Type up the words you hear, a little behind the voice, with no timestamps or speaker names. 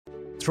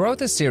Throughout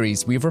this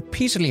series, we've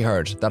repeatedly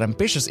heard that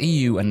ambitious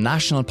EU and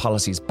national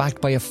policies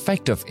backed by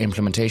effective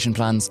implementation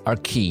plans are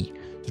key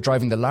to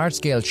driving the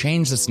large-scale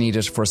change that's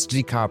needed for us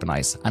to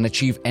decarbonise and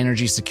achieve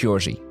energy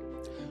security.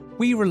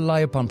 We rely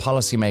upon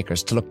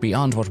policymakers to look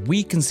beyond what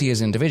we can see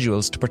as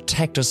individuals to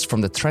protect us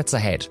from the threats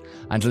ahead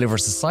and deliver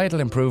societal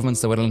improvements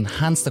that will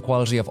enhance the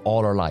quality of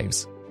all our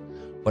lives.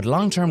 But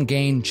long-term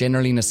gain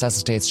generally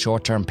necessitates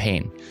short-term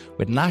pain,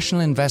 with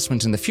national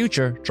investment in the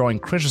future drawing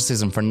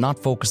criticism for not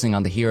focusing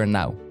on the here and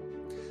now.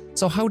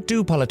 So how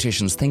do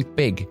politicians think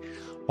big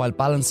while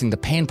balancing the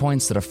pain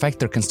points that affect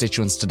their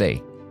constituents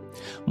today?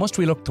 Must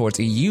we look towards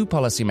EU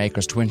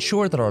policymakers to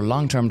ensure that our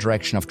long-term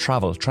direction of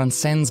travel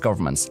transcends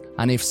governments?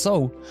 And if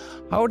so,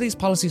 how are these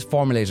policies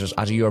formulated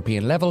at a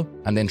European level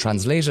and then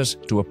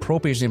translated to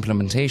appropriate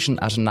implementation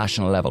at a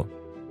national level?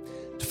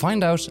 To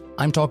find out,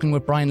 I'm talking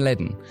with Brian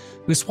Ledden,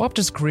 who swapped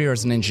his career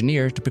as an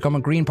engineer to become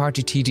a Green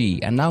Party TD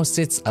and now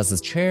sits as the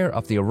chair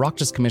of the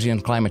Oireachtas Committee on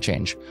Climate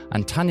Change,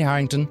 and Tanya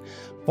Harrington,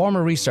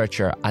 former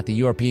researcher at the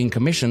European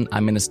Commission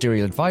and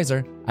Ministerial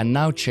Advisor, and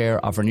now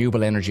chair of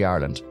Renewable Energy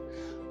Ireland.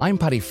 I'm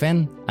Paddy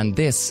Finn, and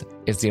this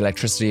is the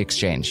Electricity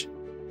Exchange.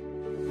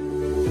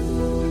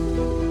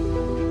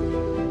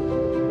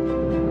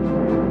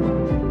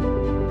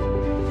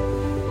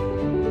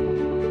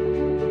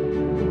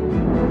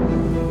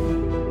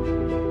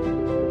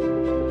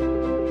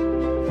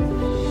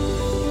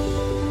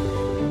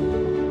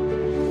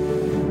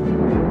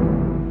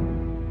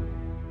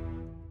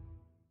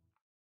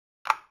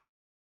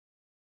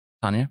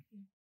 Tanya,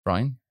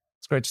 Brian,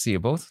 it's great to see you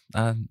both.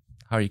 How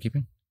are you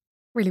keeping?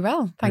 Really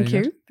well, thank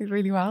you.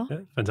 Really well. Yeah,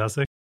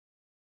 fantastic.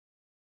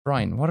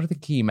 Brian, what are the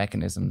key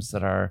mechanisms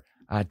that are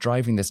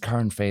driving this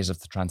current phase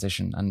of the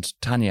transition? And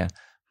Tanya,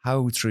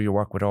 how through your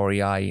work with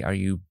REI are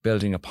you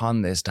building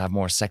upon this to have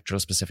more sectoral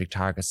specific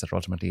targets that are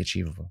ultimately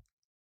achievable?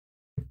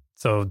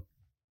 So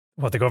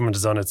what the government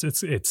has done,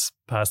 it's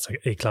passed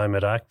a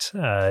climate act.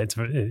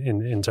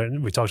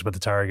 We talked about the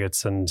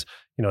targets and,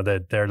 you know,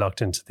 they're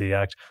locked into the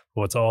act.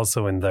 But what's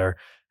also in there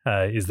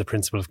is the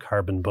principle of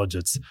carbon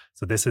budgets.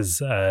 So this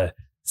is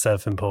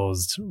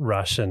self-imposed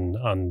ration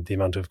on the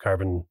amount of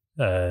carbon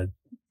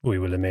we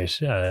will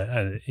emit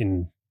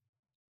in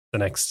the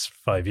next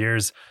 5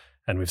 years.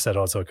 And we've set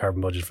also a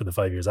carbon budget for the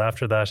 5 years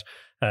after that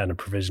and a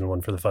provisional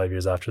one for the 5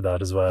 years after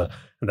that as well.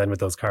 And then with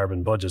those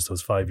carbon budgets,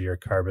 those 5-year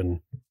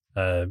carbon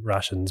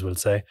rations, we'll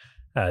say,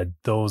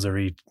 those are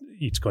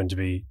each going to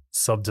be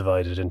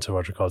subdivided into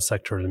what are called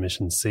sectoral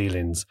emission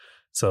ceilings.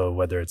 So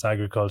whether it's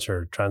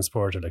agriculture,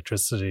 transport,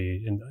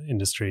 electricity,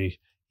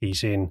 industry,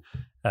 heating,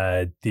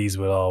 these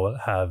will all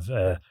have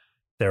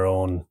their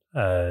own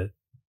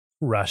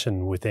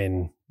ration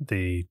within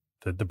the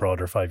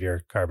broader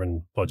 5-year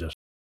carbon budget.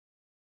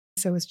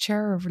 So as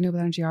chair of Renewable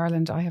Energy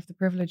Ireland, I have the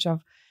privilege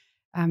of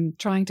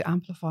trying to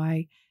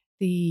amplify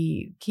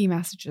the key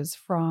messages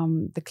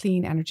from the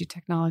clean energy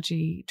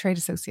technology trade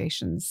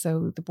associations.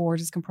 So the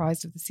board is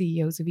comprised of the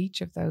CEOs of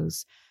each of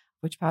those,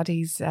 which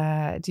Paddy's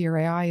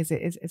DRAI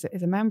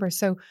is a member.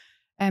 So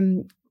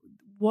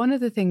one of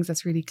the things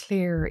that's really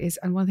clear is,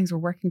 and one of the things we're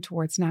working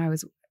towards now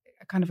is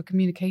a kind of a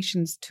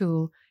communications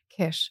tool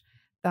kit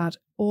that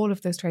all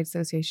of those trade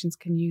associations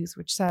can use,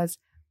 which says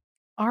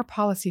our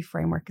policy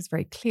framework is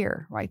very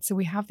clear, right? So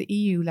we have the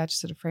EU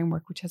legislative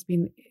framework, which has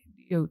been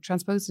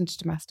transposed into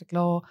domestic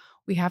law.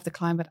 We have the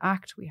Climate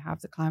Act, we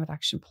have the Climate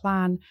Action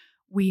Plan,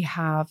 we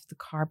have the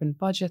carbon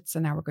budgets,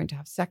 and now we're going to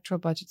have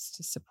sectoral budgets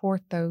to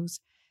support those.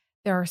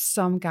 There are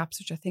some gaps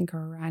which I think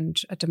are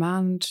around a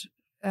demand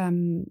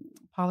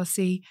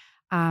policy,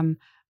 and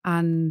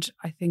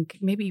I think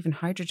maybe even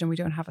hydrogen. We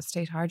don't have a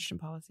state hydrogen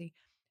policy.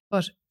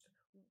 But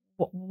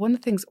one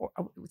of the things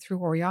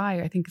through REI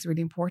I think is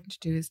really important to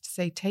do is to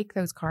say, take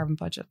those carbon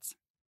budgets.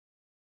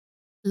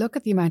 Look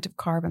at the amount of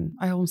carbon.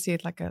 I almost see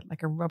it like a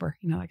rubber,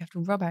 like I have to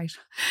rub out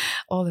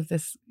all of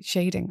this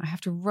shading. I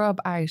have to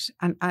rub out,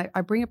 and I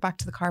bring it back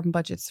to the carbon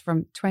budgets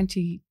from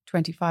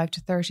 2025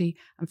 to 30,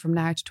 and from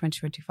now to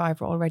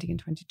 2025. We're already in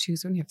 22,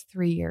 so we only have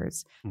 3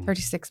 years,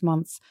 36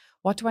 months.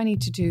 What do I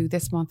need to do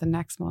this month and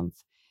next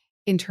month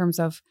in terms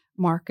of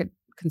market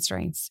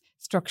constraints,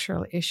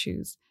 structural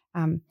issues,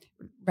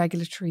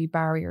 regulatory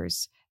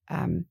barriers,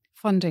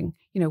 funding?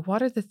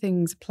 What are the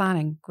things,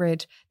 planning,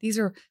 grid?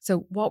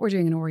 So what we're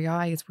doing in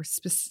REI is we're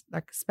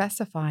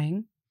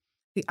specifying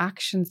the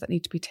actions that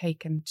need to be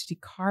taken to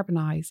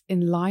decarbonise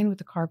in line with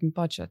the carbon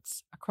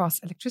budgets across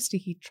electricity,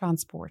 heat,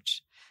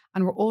 transport.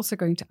 And we're also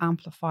going to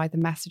amplify the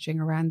messaging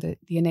around the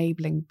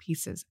enabling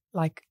pieces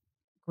like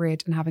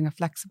grid and having a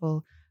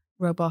flexible,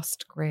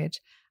 robust grid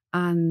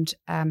and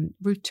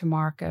route to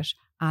market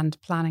and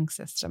planning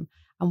system.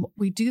 And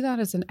we do that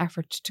as an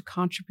effort to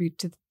contribute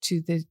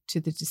to the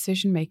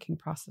decision-making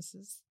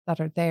processes that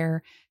are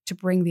there, to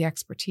bring the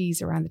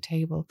expertise around the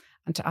table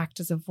and to act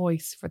as a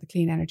voice for the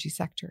clean energy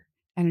sector,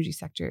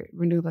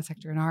 renewable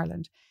sector in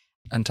Ireland.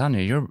 And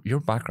Tanya,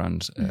 your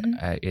background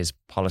is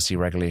policy,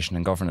 regulation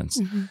and governance,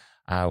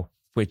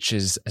 which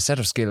is a set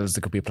of skills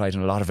that could be applied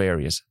in a lot of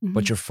areas.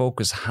 But your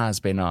focus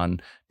has been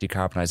on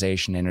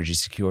decarbonisation, energy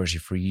security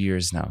for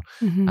years now.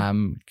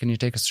 Can you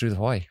take us through the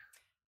why?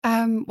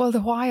 Well,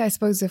 the why, I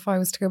suppose, if I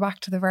was to go back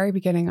to the very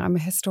beginning, I'm a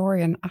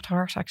historian at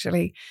heart,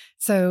 actually.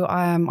 So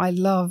I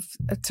love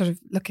sort of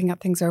looking at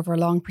things over a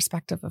long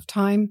perspective of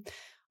time.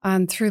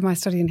 And through my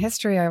study in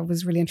history, I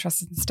was really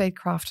interested in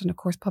statecraft. And of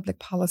course, public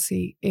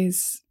policy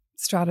is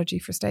strategy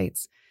for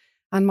states.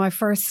 And my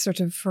first sort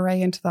of foray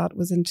into that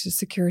was into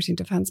security and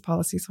defence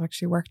policy. So I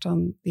actually worked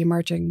on the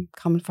emerging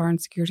common foreign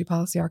security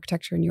policy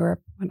architecture in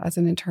Europe as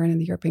an intern in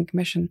the European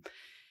Commission.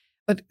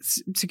 But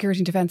security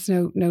and defence,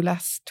 no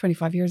less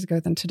 25 years ago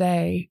than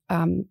today,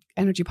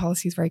 energy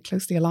policy is very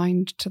closely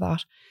aligned to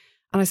that.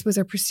 And I suppose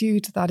I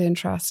pursued that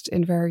interest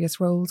in various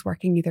roles,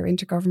 working either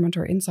into government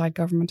or inside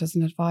government as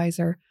an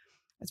advisor.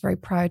 I was very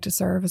proud to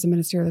serve as a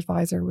ministerial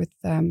advisor with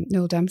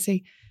Noel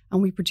Dempsey,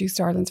 and we produced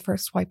Ireland's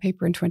first white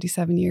paper in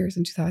 27 years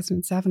in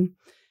 2007.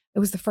 It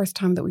was the first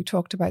time that we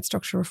talked about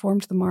structural reform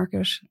to the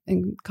market,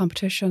 in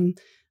competition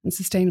and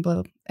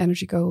sustainable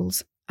energy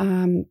goals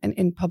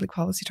in public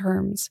policy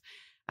terms.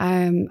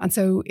 And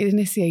so it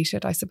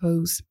initiated, I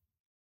suppose,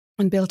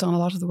 and built on a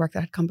lot of the work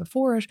that had come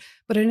before it,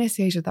 but it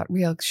initiated that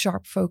real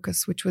sharp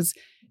focus, which was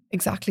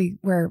exactly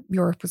where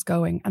Europe was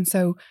going. And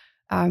so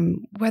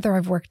whether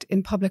I've worked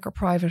in public or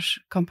private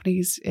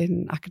companies,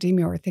 in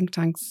academia or think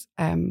tanks,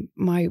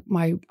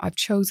 I've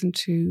chosen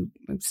to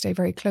stay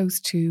very close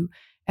to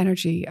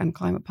energy and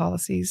climate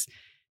policies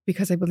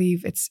because I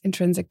believe it's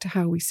intrinsic to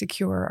how we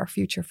secure our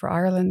future for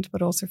Ireland,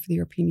 but also for the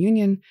European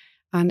Union.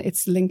 And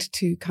it's linked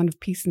to kind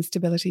of peace and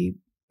stability,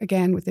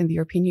 again, within the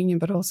European Union,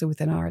 but also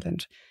within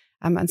Ireland.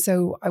 And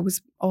so I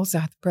was also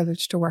had the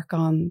privilege to work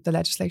on the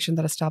legislation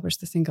that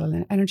established the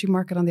single energy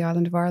market on the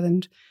island of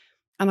Ireland.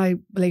 And I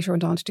later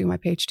went on to do my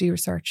PhD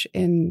research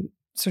in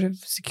sort of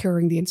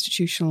securing the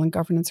institutional and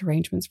governance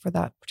arrangements for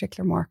that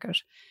particular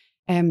market.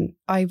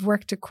 I've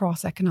worked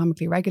across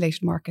economically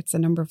regulated markets, a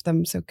number of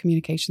them, so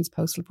communications,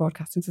 postal,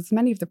 broadcasting. So it's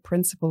many of the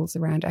principles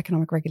around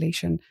economic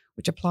regulation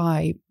which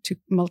apply to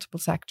multiple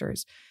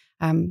sectors.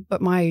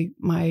 But my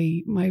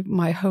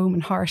home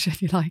and heart,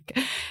 if you like,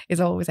 is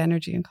always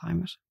energy and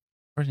climate.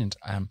 Brilliant.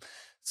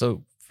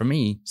 So for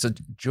me,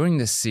 during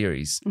this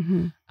series,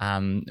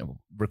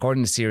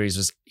 recording the series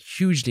was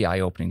hugely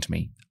eye-opening to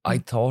me. I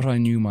thought I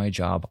knew my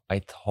job. I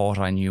thought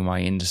I knew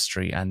my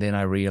industry. And then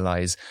I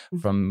realized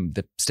from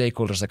the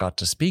stakeholders I got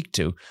to speak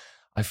to,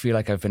 I feel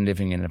like I've been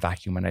living in a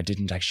vacuum and I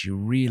didn't actually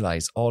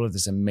realize all of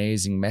this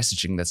amazing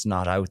messaging that's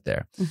not out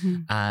there.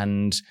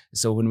 And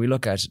so when we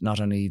look at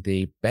not only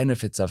the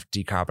benefits of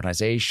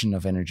decarbonisation,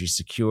 of energy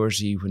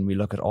security, when we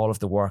look at all of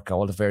the work,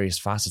 all the various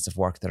facets of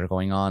work that are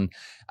going on,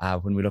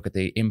 when we look at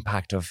the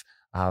impact of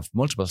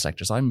multiple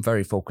sectors, I'm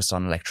very focused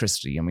on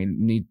electricity. And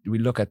we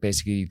look at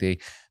basically the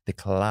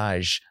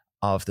collage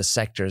of the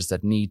sectors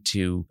that need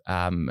to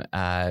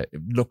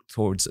look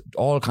towards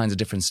all kinds of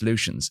different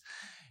solutions.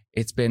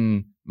 It's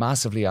been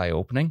massively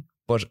eye-opening,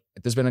 but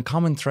there's been a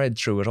common thread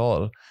through it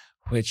all,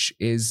 which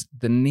is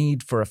the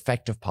need for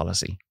effective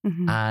policy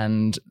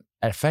and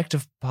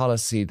effective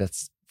policy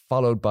that's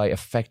followed by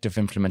effective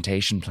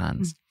implementation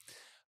plans.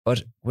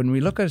 But when we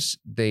look at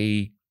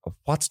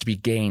what's to be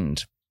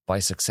gained by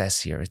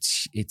success here,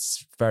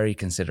 it's very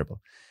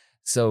considerable.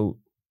 So,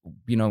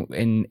 you know,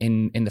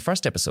 in the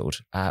first episode,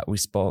 we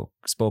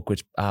spoke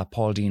with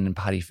Paul Dean and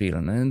Paddy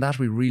Phelan, and in that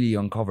we really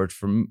uncovered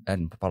for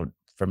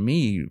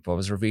me, what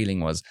was revealing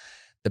was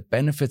the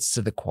benefits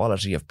to the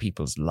quality of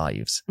people's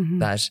lives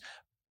that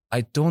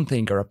I don't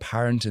think are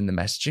apparent in the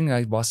messaging.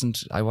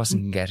 I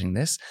wasn't getting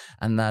this.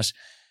 And that,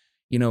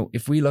 you know,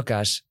 if we look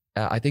at,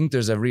 I think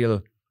there's a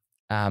real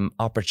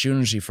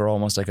opportunity for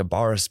almost like a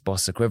Boris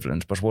bus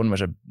equivalent, but one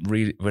with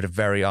a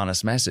very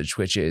honest message,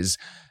 which is,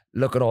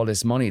 look at all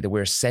this money that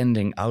we're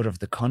sending out of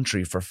the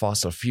country for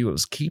fossil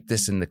fuels. Keep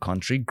this in the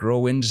country,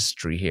 grow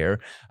industry here,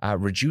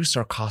 reduce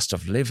our cost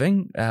of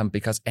living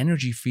because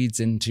energy feeds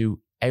into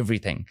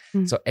everything.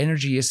 So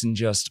energy isn't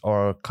just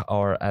our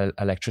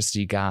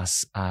electricity,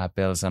 gas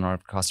bills and our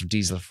cost of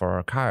diesel for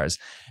our cars.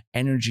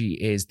 Energy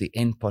is the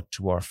input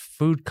to our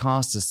food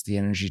costs. It's the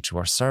energy to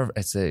our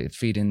it's the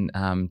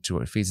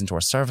feeds into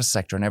our service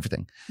sector and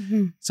everything.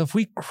 So if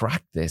we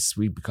crack this,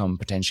 we become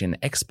potentially an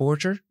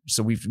exporter.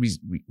 So we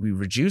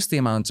reduce the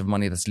amount of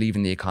money that's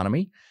leaving the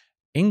economy,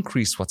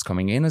 increase what's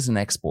coming in as an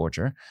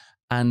exporter,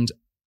 and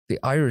the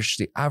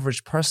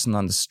average person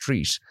on the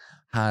street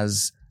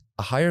has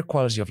a higher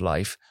quality of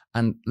life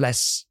and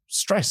less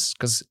stress.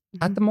 Because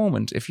at the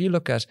moment, if you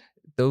look at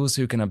those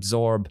who can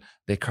absorb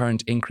the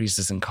current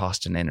increases in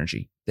cost in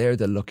energy, they're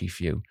the lucky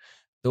few.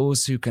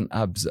 Those who can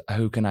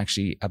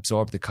actually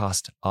absorb the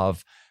cost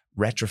of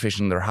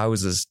retrofitting their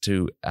houses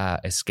to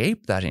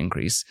escape that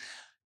increase,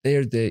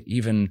 they're the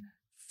even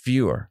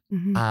fewer.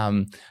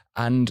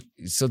 And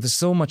so there's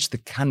so much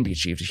that can be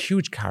achieved, a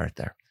huge carrot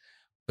there.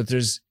 But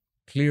there's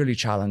clearly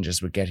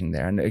challenges with getting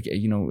there. And,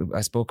 you know,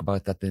 I spoke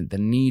about that, the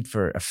need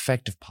for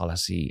effective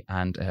policy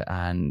and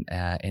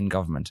in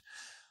government.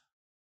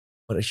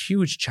 But a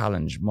huge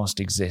challenge must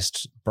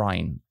exist,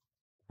 Brian,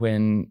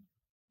 when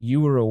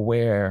you are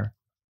aware,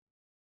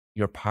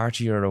 your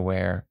party are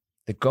aware,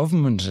 the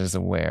government is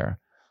aware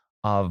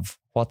of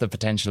what the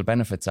potential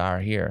benefits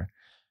are here.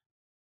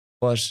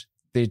 But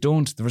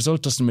the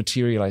result doesn't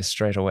materialize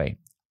straight away,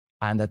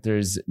 and that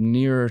there's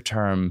nearer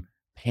term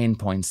pain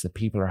points that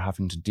people are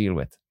having to deal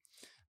with.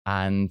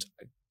 And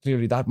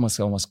clearly that must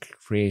almost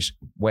create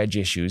wedge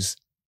issues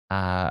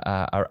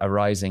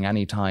arising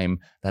any time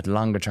that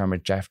longer term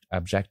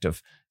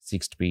objective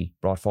seeks to be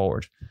brought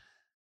forward.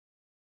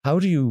 How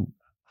do you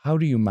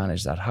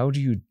manage that? How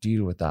do you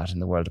deal with that in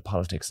the world of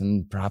politics?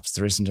 And perhaps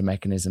there isn't a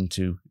mechanism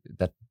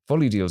that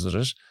fully deals with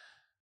it,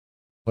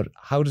 but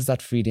how does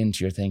that feed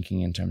into your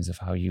thinking in terms of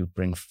how you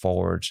bring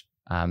forward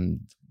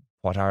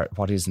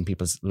what is in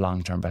people's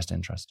long-term best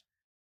interest?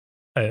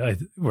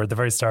 We're at the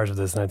very start of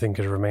this, and I think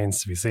it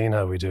remains to be seen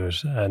how we do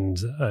it. And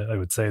I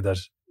would say that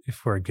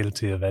if we're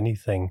guilty of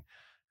anything,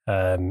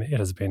 it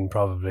has been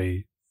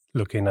probably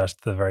looking at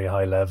the very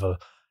high level,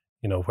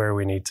 where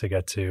we need to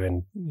get to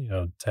in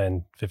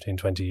 10, 15,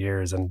 20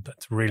 years. And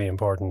that's really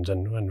important.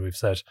 And when we've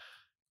set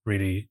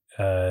really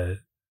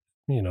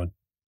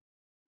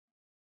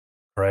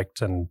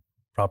correct and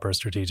proper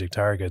strategic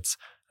targets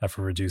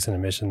for reducing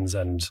emissions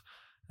and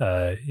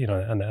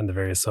and the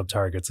various sub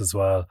targets as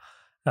well.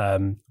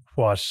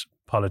 What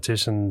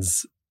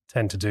politicians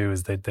tend to do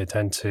is they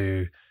tend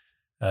to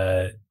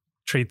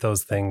treat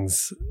those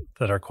things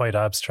that are quite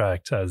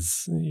abstract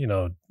as,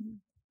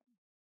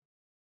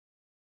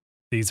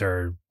 these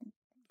are,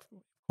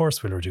 of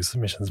course, we'll reduce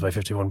emissions by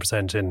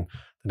 51% in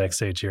the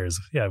next 8 years.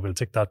 Yeah, we'll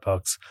tick that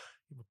box.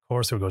 Of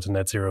course, we'll go to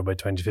net zero by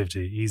 2050,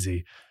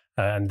 easy.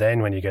 And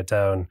then when you get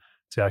down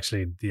to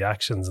actually the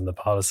actions and the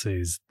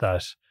policies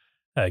that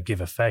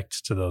give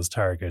effect to those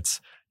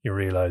targets, you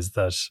realize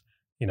that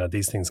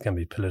these things can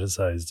be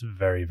politicized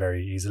very,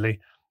 very easily.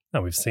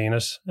 And we've seen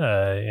it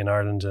in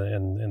Ireland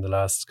in the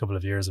last couple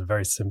of years of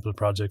very simple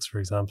projects, for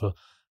example,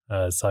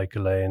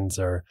 cycle lanes,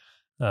 or,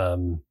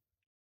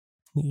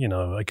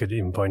 I could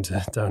even point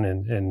down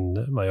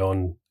in my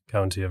own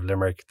county of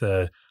Limerick,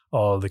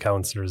 all the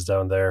councillors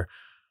down there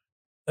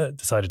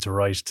decided to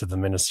write to the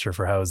Minister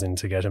for Housing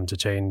to get him to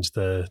change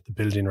the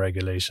building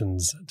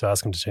regulations, to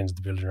ask him to change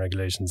the building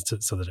regulations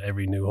so that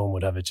every new home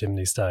would have a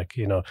chimney stack,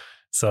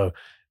 So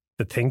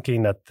the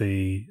thinking at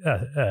the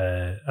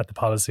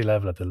policy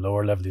level, at the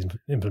lower level, the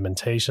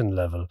implementation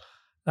level,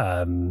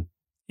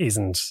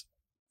 isn't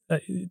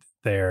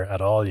there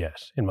at all yet,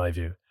 in my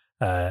view.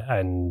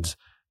 And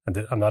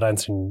I'm not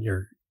answering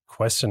your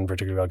question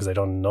particularly well because I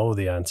don't know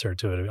the answer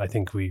to it. I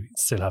think we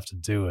still have to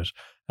do it.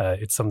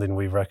 It's something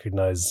we've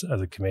recognized as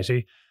a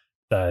committee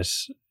that,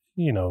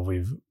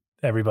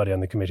 everybody on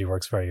the committee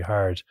works very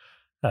hard,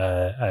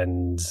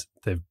 and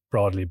they've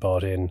broadly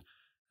bought in,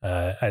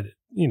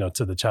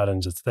 to the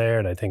challenge that's there.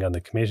 And I think on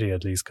the committee,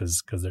 at least,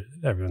 because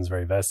everyone's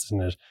very vested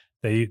in it,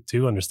 they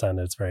do understand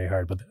that it's very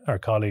hard. But our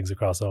colleagues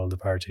across all the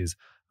parties,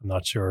 I'm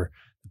not sure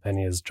the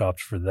penny has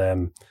dropped for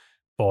them.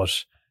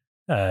 But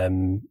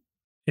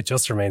it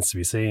just remains to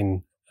be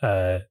seen,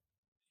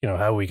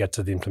 how we get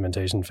to the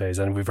implementation phase.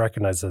 And we've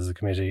recognized as a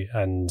committee,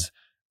 and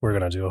we're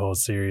going to do a whole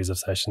series of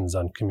sessions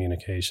on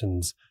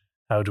communications.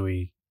 How do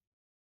we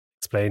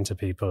explain to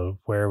people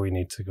where we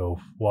need to go,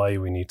 why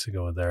we need to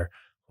go there,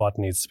 what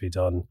needs to be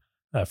done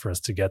for us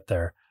to get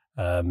there?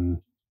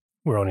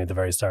 We're only at the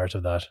very start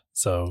of that,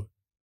 so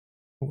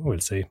we'll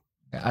see.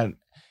 And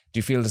do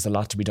you feel there's a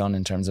lot to be done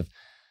in terms of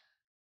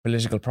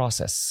political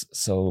process?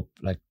 So,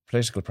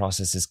 political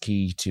process is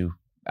key to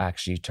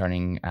actually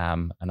turning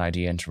an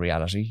idea into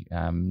reality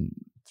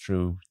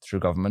through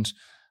government.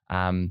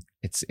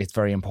 It's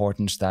very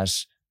important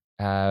that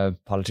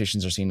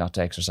politicians are seen not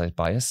to exercise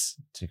bias,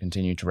 to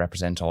continue to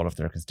represent all of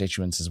their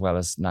constituents as well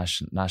as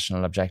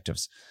national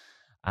objectives.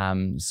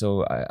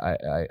 So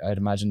I'd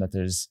imagine that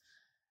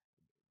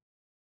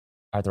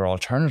are there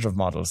alternative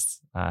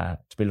models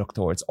to be looked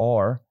towards,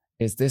 or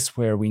is this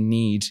where we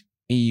need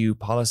EU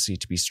policy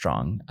to be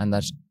strong, and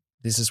that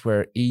this is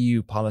where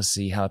EU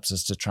policy helps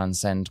us to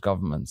transcend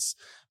governments?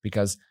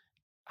 Because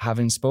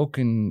having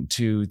spoken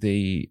to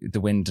the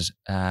wind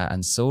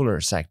and solar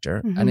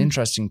sector, an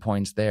interesting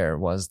point there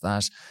was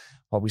that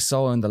what we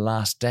saw in the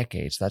last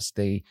decade, that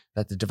the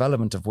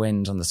development of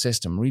wind on the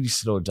system really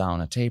slowed down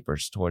and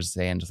tapered towards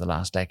the end of the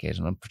last decade,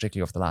 and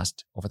particularly over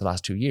the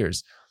last 2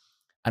 years.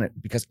 And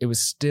because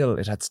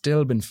it had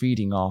still been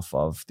feeding off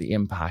of the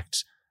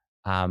impact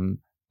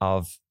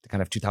of the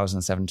kind of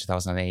 2007,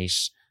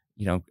 2008,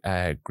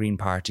 Green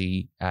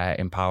Party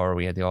in power.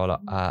 We had the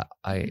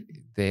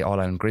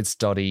All-Ireland Grid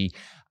Study,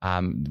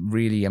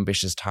 really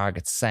ambitious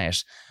targets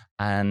set.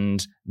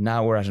 And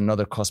now we're at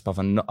another cusp of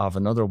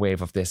another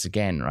wave of this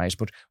again, right?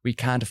 But we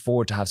can't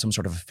afford to have some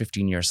sort of a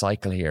 15-year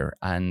cycle here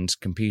and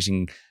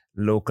competing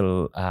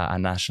local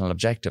and national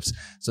objectives.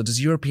 So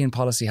does European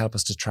policy help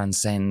us to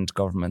transcend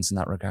governments in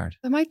that regard?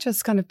 I might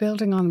just kind of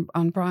building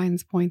on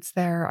Brian's points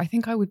there, I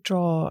think I would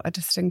draw a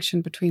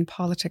distinction between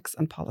politics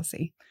and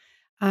policy,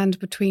 and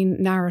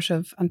between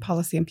narrative and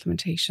policy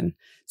implementation.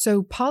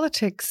 So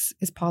politics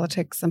is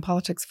politics, and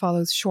politics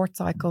follows short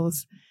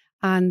cycles.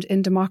 And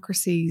in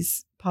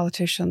democracies,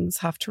 politicians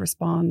have to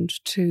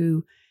respond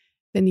to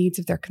the needs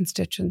of their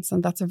constituents.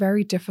 And that's a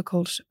very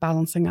difficult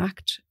balancing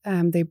act.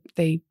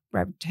 They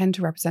tend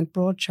to represent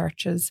broad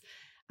churches,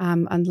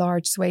 and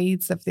large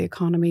swathes of the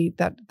economy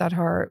that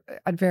are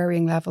at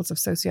varying levels of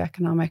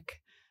socioeconomic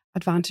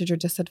advantage or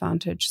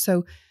disadvantage.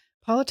 So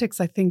politics,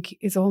 I think,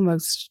 is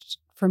almost,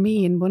 for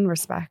me, in one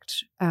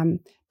respect,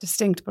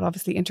 distinct, but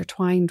obviously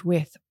intertwined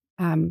with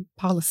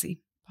policy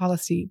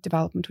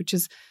development, which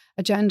is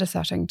agenda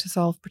setting to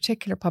solve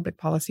particular public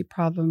policy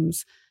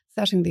problems,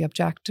 setting the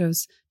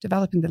objectives,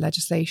 developing the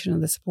legislation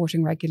and the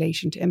supporting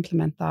regulation to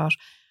implement that.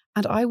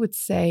 And I would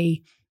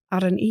say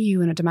at an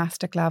EU and a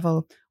domestic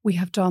level, we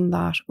have done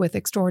that with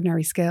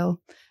extraordinary skill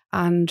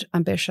and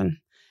ambition.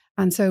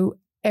 And so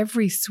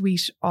every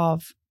suite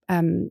of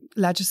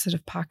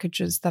legislative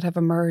packages that have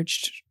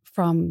emerged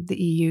from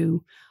the EU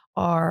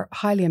are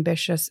highly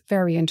ambitious,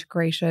 very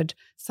integrated.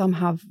 Some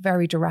have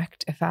very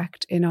direct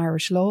effect in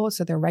Irish law,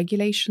 so they're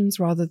regulations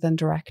rather than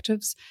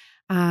directives.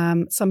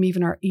 Some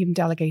even are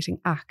delegating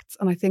acts.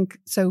 And I think,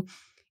 so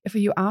if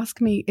you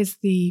ask me, is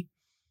the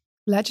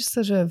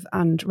legislative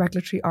and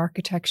regulatory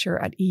architecture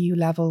at EU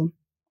level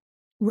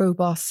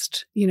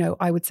robust?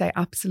 I would say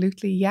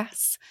absolutely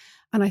yes.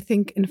 And I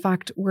think, in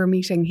fact, we're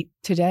meeting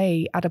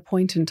today at a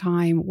point in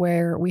time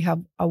where we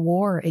have a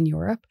war in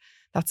Europe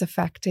that's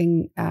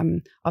affecting,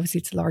 obviously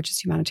it's the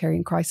largest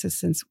humanitarian crisis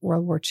since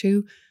World War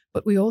II,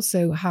 but we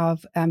also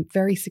have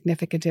very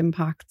significant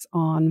impacts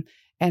on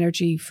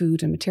energy,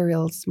 food and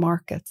materials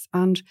markets.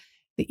 And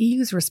the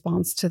EU's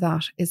response to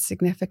that is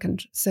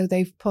significant. So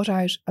they've put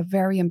out a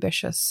very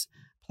ambitious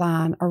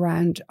plan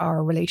around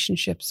our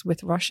relationships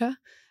with Russia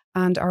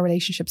and our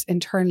relationships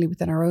internally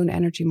within our own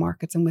energy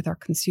markets and with our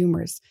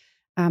consumers.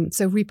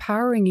 So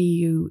repowering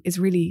EU is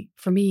really,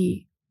 for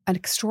me, an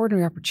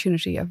extraordinary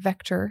opportunity, a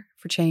vector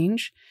for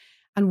change,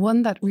 and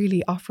one that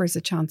really offers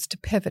a chance to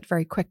pivot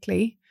very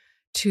quickly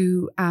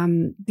to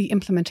the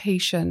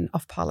implementation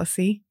of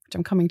policy, which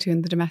I'm coming to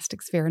in the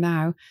domestic sphere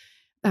now,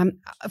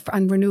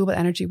 and renewable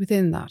energy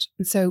within that.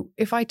 And so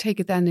if I take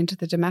it then into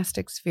the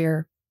domestic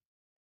sphere,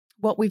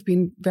 what we've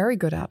been very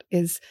good at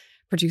is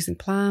producing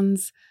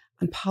plans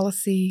and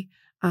policy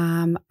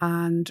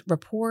and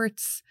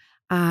reports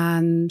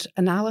and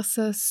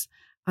analysis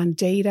and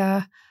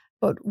data,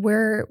 but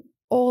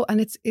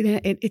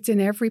it's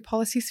in every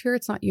policy sphere.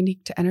 It's not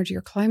unique to energy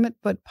or climate,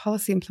 but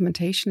policy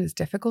implementation is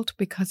difficult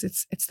because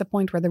it's the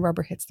point where the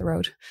rubber hits the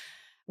road,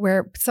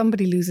 where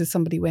somebody loses,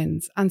 somebody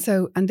wins. And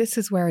this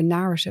is where a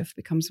narrative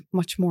becomes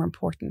much more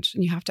important.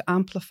 And you have to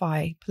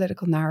amplify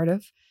political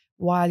narrative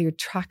while you're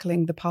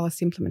tackling the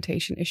policy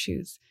implementation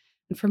issues.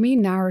 And for me,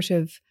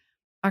 narrative,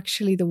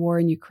 actually the war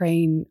in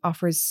Ukraine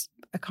offers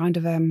a kind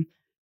of a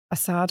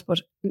sad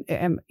but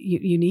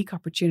unique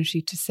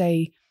opportunity to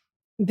say,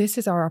 this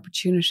is our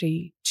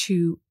opportunity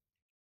to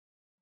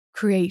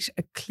create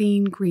a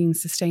clean, green,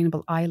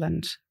 sustainable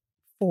island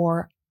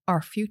for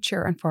our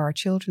future and for our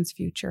children's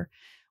future.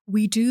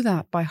 We do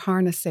that by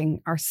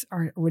harnessing our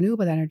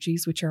renewable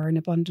energies, which are an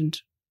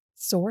abundant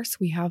source.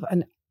 We have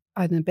an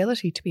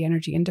ability to be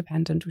energy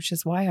independent, which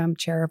is why I'm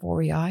chair of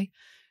REI.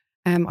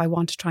 I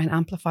want to try and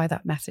amplify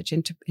that message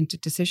into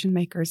decision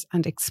makers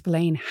and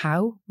explain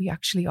how we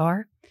actually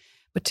are.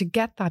 But to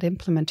get that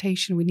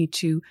implementation, we need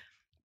to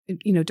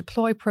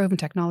deploy proven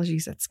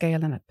technologies at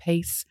scale and at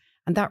pace.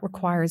 And that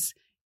requires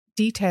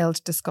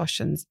detailed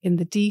discussions in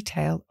the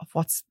detail of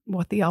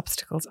what the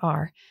obstacles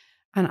are.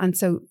 And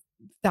so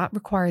that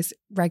requires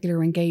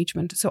regular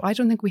engagement. So I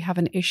don't think we have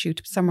an issue,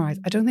 to summarize,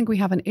 I don't think we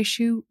have an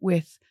issue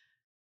with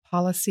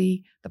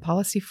policy, the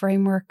policy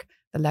framework,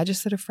 the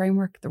legislative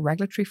framework, the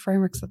regulatory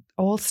frameworks that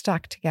all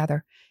stack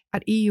together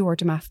at EU or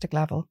domestic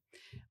level.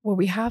 What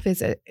we have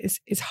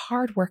is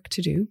hard work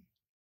to do,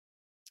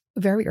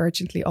 very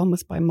urgently,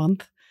 almost by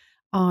month,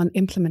 on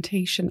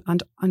implementation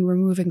and on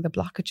removing the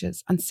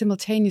blockages. And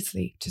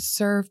simultaneously, to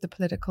serve the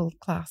political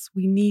class,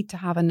 we need to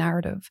have a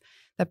narrative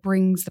that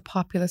brings the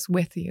populace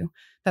with you,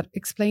 that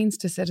explains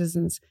to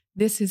citizens,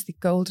 this is the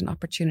golden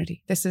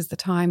opportunity. This is the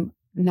time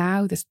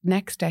now, this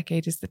next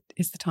decade is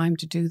the time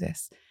to do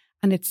this.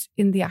 And it's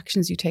in the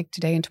actions you take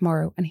today and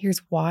tomorrow. And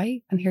here's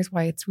why. And here's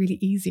why it's really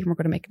easy. And we're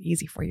going to make it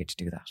easy for you to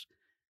do that.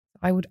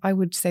 I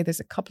would say there's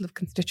a couple of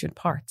constituent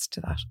parts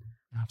to that.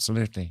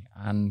 Absolutely.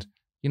 And,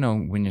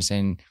 when you're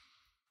saying,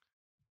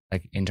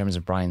 like, in terms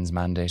of Brian's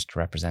mandate to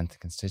represent the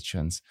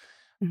constituents,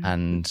 mm-hmm.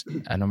 and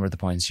a number of the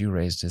points you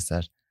raised is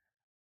that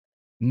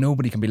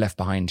nobody can be left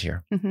behind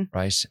here, mm-hmm.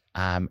 right?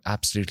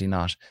 Absolutely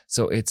not.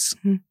 So it's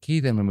mm-hmm. key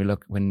then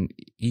when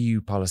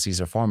EU policies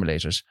are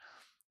formulated,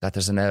 that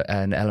there's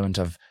an element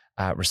of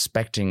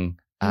respecting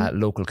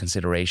local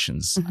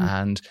considerations. Mm-hmm.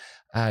 And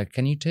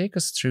can you take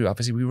us through,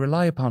 obviously we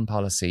rely upon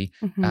policy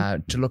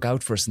mm-hmm. To look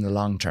out for us in the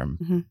long term,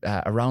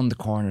 mm-hmm. Around the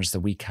corners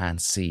that we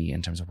can't see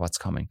in terms of what's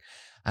coming.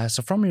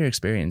 So from your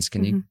experience,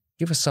 can mm-hmm. you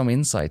give us some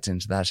insights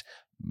into that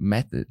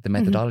the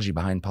methodology mm-hmm.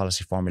 behind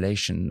policy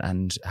formulation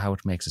and how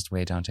it makes its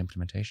way down to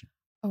implementation?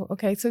 Oh,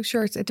 okay. So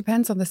sure, it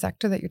depends on the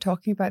sector that you're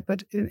talking about,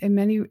 but in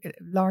many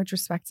large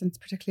respects, and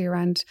particularly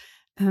around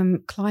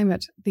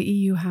climate, the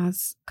EU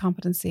has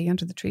competency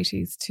under the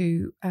treaties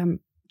to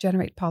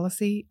generate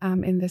policy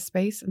in this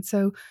space. And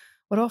so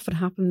what often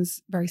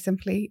happens very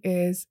simply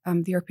is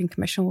the European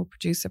Commission will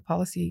produce a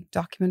policy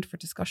document for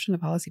discussion, a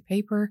policy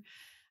paper,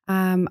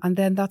 and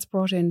then that's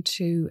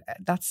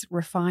that's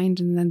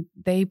refined, and then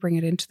they bring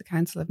it into the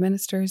Council of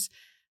Ministers.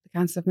 The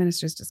Council of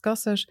Ministers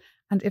discuss it,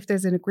 and if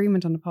there's an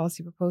agreement on a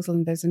policy proposal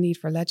and there's a need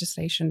for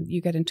legislation,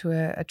 you get into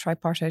a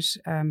tripartite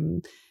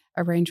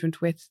arrangement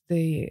with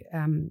the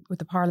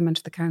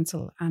Parliament, the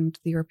Council, and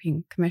the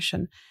European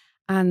Commission.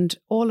 And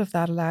all of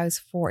that allows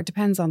for, it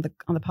depends on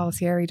the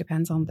policy area,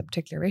 depends on the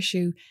particular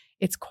issue.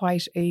 It's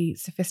quite a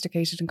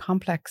sophisticated and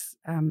complex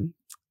kind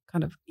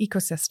of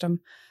ecosystem,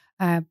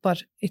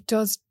 but it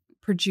does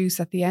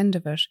produce at the end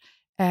of it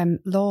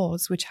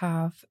laws which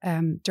have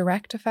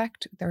direct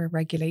effect. There are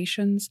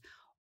regulations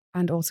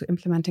and also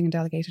implementing and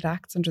delegated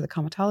acts under the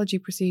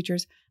comitology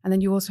procedures. And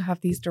then you also have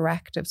these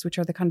directives, which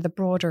are the kind of the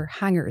broader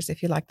hangers,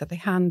 if you like, that they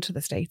hand to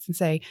the states and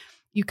say,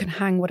 you can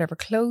hang whatever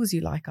clothes you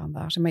like on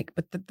that and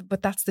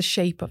but that's the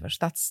shape of it.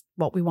 That's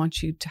what we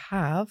want you to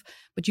have,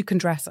 but you can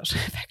dress it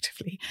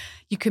effectively.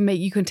 You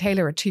can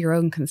tailor it to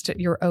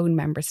your own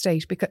member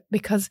state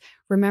because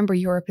remember,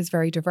 Europe is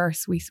very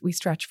diverse. We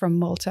stretch from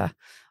Malta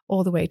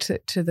all the way to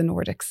the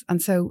Nordics.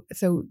 And so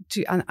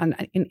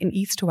in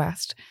east to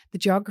west, the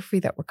geography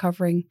that we're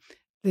covering,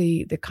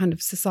 the kind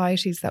of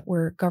societies that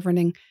we're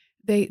governing,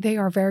 they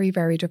are very,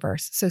 very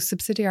diverse. So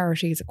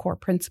subsidiarity is a core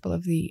principle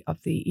of the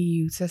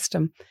EU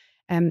system.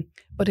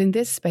 But in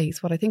this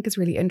space, what I think is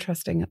really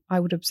interesting, I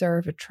would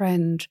observe a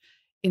trend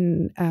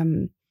in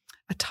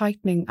a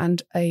tightening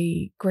and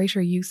a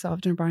greater use of,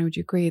 and Brian, would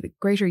you agree, the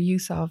greater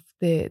use of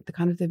the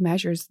kind of the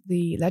measures,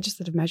 the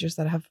legislative measures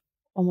that have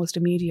almost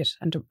immediate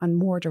and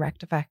more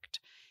direct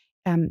effect,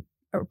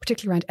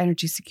 particularly around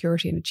energy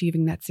security and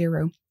achieving net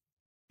zero.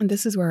 And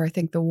this is where I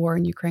think the war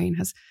in Ukraine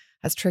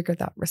has triggered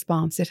that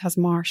response. It has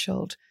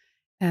marshalled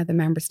the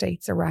member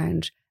states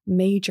around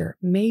major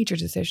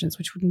decisions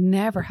which would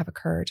never have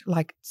occurred,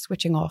 like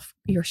switching off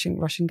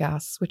Russian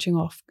gas, switching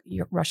off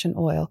Russian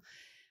oil.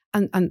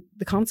 And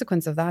the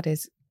consequence of that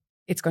is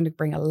it's going to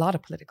bring a lot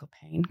of political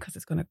pain because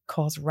it's going to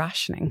cause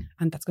rationing,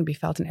 and that's going to be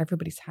felt in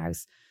everybody's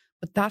house.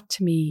 But that,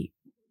 to me,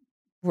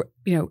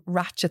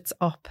 ratchets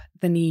up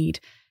the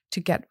need to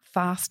get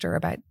faster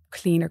about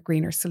cleaner,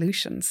 greener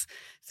solutions.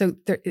 So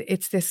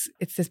it's this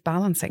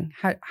balancing.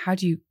 How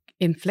do you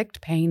inflict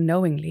pain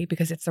knowingly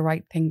because it's the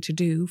right thing to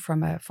do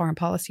from a foreign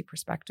policy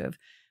perspective,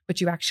 but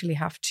you actually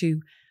have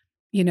to,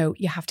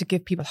 you have to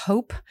give people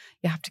hope.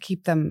 You have to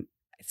keep them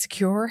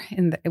secure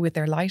with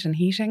their light and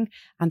heating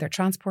and their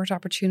transport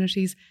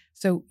opportunities.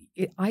 So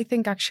I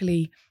think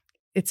actually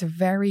it's a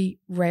very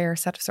rare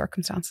set of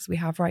circumstances we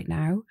have right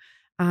now.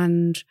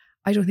 And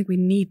I don't think we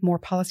need more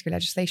policy or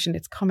legislation.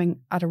 It's coming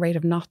at a rate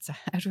of knots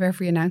out of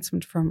every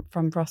announcement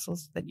from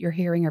Brussels that you're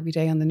hearing every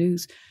day on the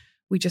news.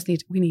 We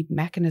need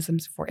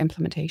mechanisms for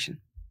implementation.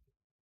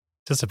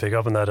 Just to pick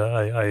up on that,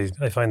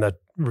 I find that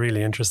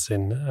really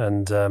interesting.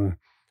 And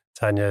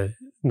Tanya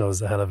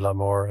knows a hell of a lot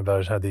more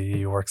about how the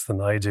EU works than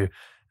I do.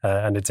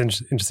 And it's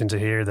interesting to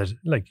hear that,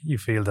 like, you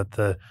feel that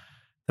the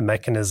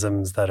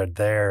mechanisms that are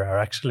there are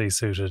actually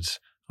suited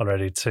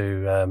already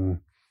to,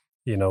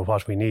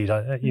 what we need.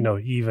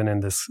 Even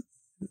in this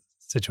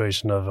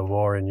situation of a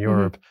war in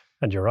Europe,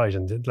 and you're right,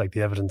 and like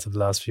the evidence of the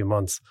last few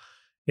months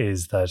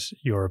is that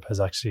Europe has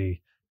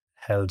actually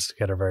held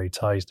together very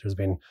tight. There's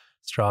been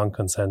strong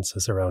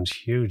consensus around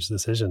huge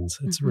decisions.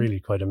 It's really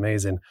quite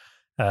amazing.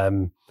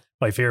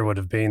 My fear would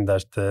have been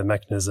that the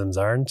mechanisms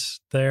aren't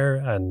there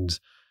and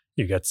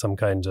you get some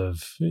kind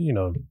of,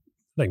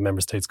 like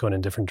member states going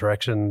in different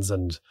directions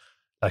and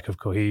lack of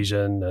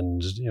cohesion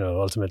and,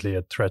 ultimately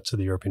a threat to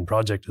the European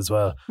project as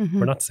well.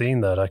 We're not seeing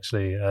that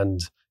actually.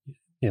 And,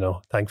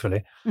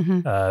 thankfully.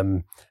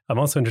 I'm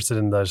also interested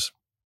in that,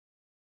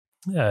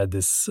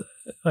 this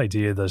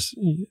idea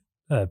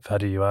that,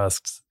 Paddy, you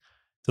asked,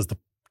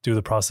 do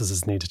the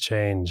processes need to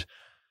change?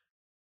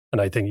 And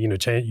I think,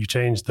 you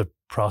change the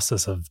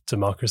process of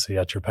democracy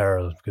at your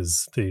peril,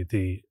 because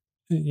the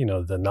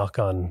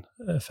knock-on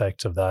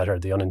effect of that, or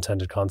the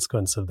unintended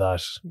consequence of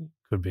that,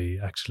 could be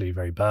actually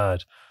very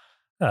bad.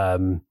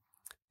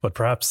 But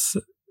perhaps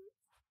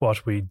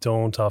what we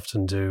don't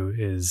often do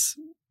is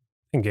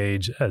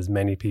engage as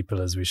many people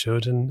as we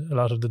should in a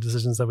lot of the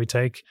decisions that we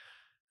take.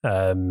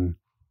 And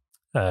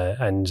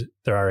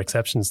there are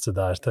exceptions to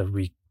that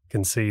we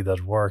can see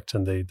that worked,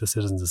 and the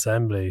Citizens'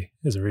 Assembly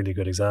is a really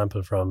good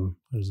example from,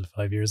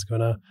 5 years ago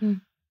now?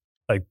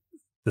 Like,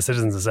 the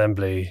Citizens'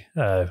 Assembly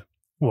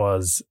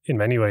was in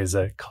many ways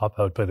a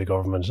cop-out by the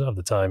government of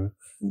the time.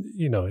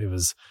 It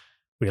was,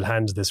 we'll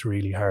hand this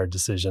really hard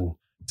decision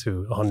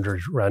to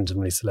 100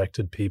 randomly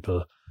selected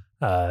people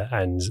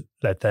and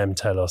let them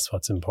tell us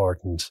what's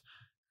important.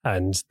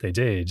 And they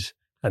did.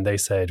 And they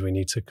said we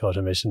need to cut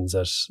emissions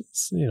at,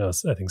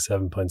 I think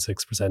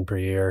 7.6% per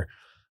year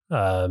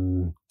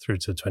through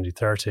to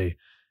 2030.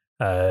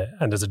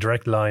 And there's a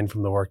direct line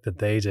from the work that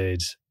they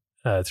did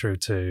through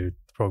to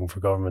the Programme for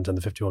Government and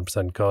the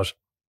 51% cut.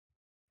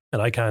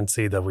 And I can't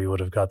see that we would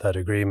have got that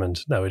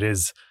agreement. Now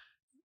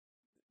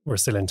we're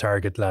still in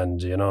target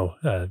land,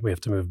 we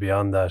have to move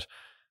beyond that.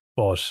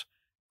 But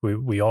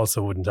we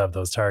also wouldn't have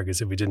those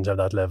targets if we didn't have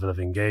that level of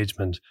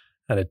engagement.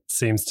 And it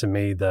seems to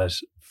me that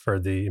for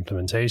the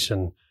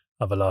implementation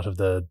of a lot of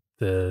the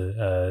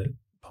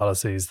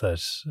policies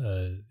that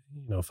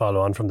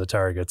follow on from the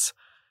targets,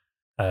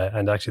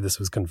 and actually this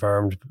was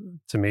confirmed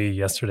to me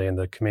yesterday in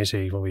the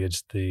committee when we had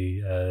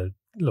the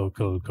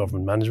local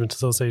government management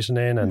association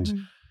in and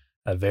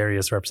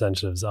various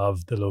representatives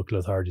of the local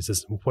authority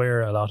system,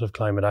 where a lot of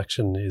climate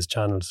action is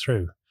channeled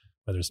through,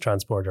 whether it's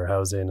transport or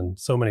housing, and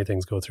so many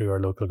things go through our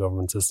local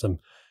government system.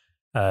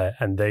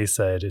 And they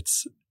said it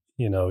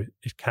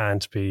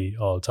can't be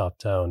all top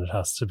down. It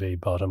has to be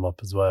bottom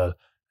up as well.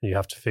 You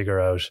have to figure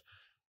out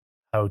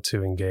how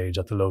to engage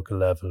at the local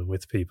level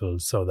with people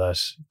so that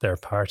they're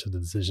part of the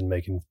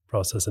decision-making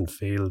process and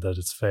feel that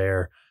it's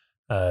fair,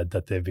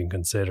 that they've been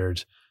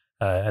considered.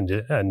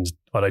 And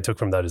what I took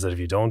from that is that if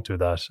you don't do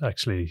that,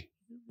 actually,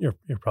 you're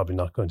probably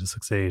not going to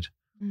succeed.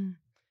 Mm.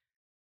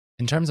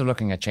 In terms of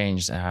looking at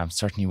change,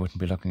 certainly wouldn't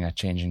be looking at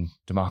changing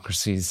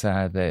democracies,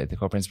 the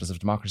core principles of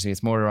democracy.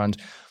 It's more around,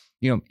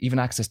 even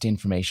access to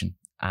information,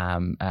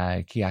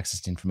 key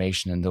access to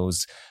information, and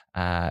those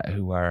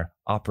who are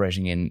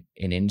operating in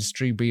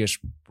industry, be it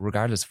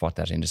regardless of what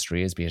that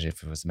industry is, be it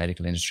if it was the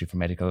medical industry for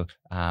medical,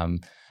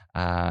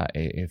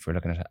 if we're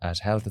looking at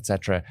health,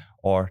 etc.,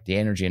 or the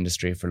energy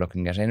industry if we're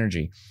looking at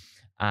energy.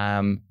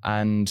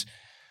 And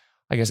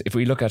I guess if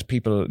we look at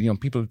people,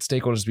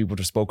 stakeholders we would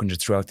have spoken to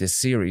throughout this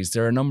series,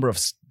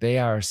 they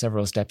are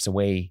several steps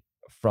away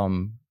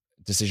from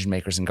decision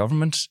makers in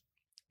government.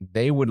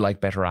 They would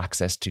like better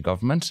access to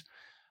government.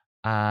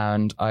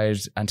 And I'd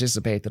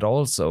anticipate that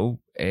also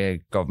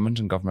government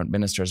and government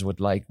ministers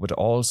would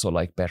also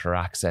like better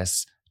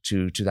access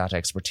to that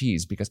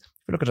expertise. Because if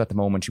you look at it at the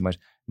moment, you might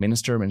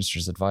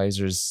ministers'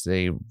 advisors,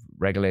 the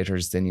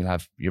regulators, then you'll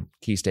have your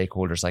key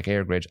stakeholders like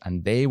EirGrid,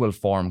 and they will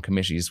form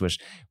committees with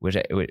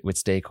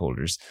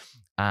stakeholders.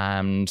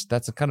 And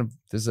that's a kind of,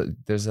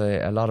 there's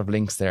a lot of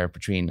links there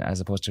between, as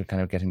opposed to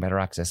kind of getting better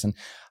access.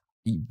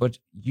 But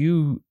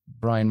you,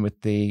 Brian,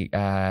 with the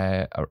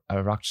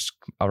Oireachtas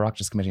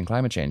Committee on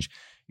Climate Change,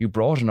 you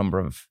brought a number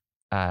of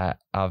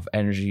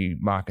energy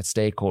market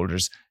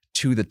stakeholders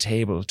to the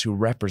table to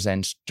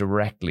represent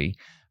directly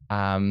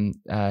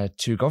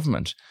to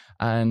government.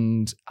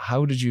 And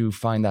how did you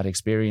find that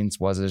experience?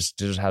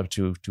 Did it help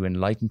to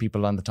enlighten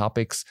people on the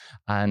topics?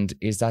 And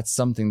is that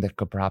something that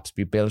could perhaps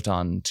be built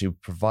on to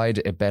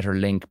provide a better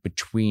link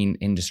between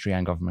industry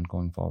and government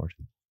going forward?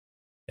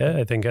 Yeah,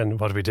 I think, and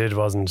what we did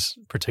wasn't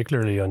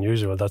particularly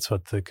unusual. That's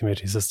what the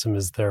committee system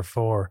is there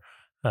for.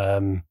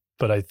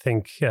 But I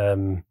think, I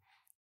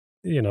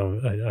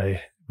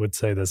would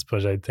say this,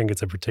 but I think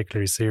it's a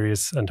particularly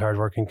serious and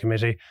hardworking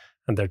committee,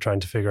 and they're trying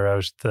to figure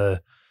out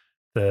the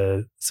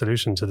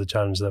solution to the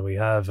challenge that we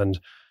have. And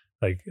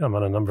I'm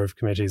on a number of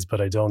committees, but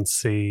I don't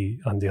see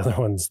on the other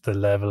ones the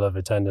level of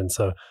attendance.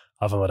 So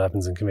often what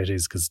happens in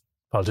committees, because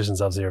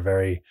politicians obviously are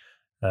very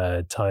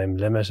time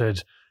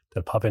limited,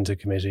 they'll pop into a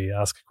committee,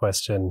 ask a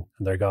question,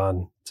 and they're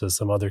gone to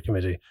some other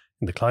committee.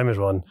 In the climate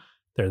one,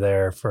 they're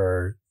there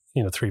for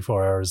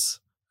 3-4 hours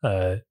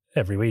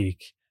every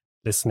week,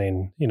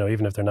 listening.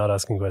 Even if they're not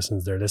asking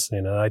questions, they're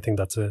listening, and I think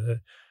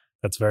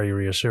that's very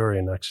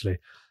reassuring, actually.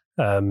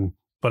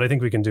 But I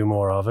think we can do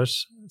more of it,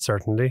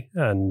 certainly,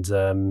 and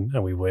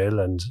we will.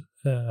 And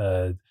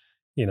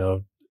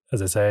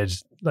as I said,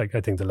 I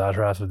think the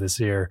latter half of this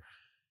year,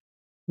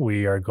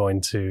 we are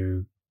going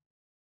to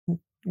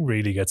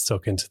really get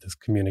stuck into this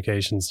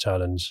communications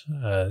challenge.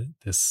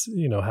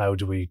 How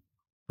do we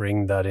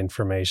bring that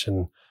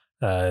information,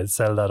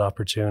 sell that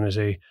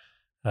opportunity,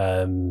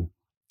 examine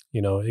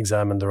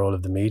the role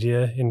of the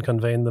media in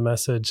conveying the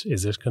message.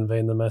 Is it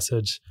conveying the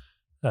message?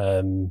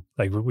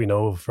 We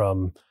know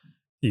from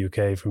the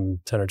UK from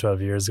 10 or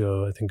 12 years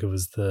ago, I think it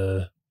was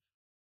the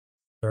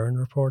Stern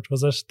report,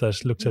 was it,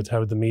 that looked at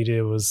how the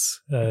media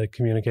was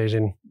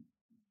communicating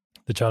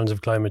the challenge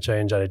of climate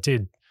change,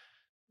 and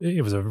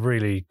it was a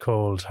really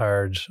cold,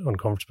 hard,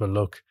 uncomfortable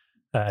look,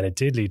 and it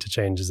did lead to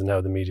changes in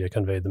how the media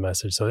conveyed the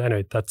message. So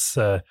anyway, that's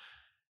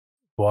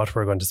what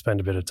we're going to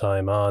spend a bit of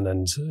time on,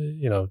 and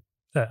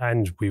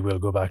and we will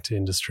go back to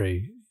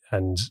industry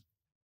and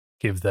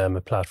give them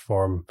a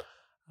platform.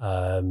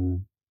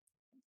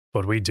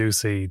 But we do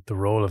see the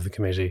role of the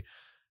committee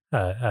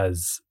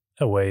as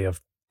a way of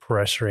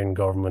pressuring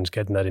government,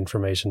 getting that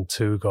information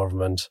to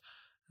government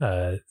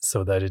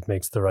so that it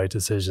makes the right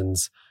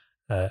decisions,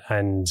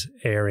 and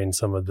airing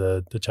some of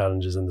the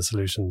challenges and the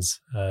solutions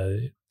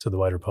to the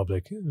wider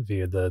public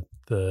via the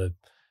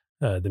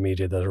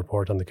media that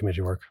report on the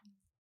committee work.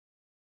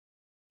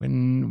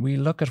 When we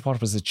look at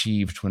what was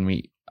achieved when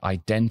we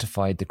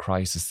identified the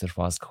crisis that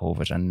was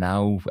COVID, and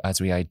now as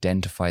we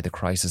identify the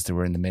crisis that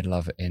we're in the middle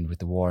of with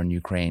the war in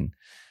Ukraine,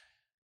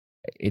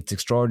 it's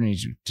extraordinary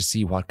to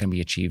see what can be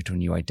achieved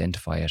when you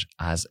identify it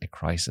as a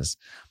crisis.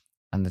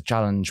 And the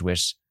challenge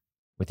with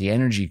the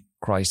energy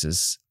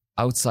crisis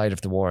outside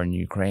of the war in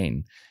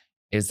Ukraine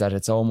is that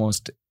it's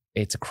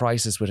a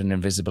crisis with an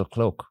invisible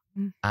cloak.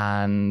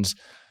 And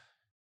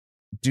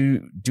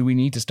do we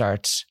need to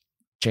start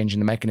changing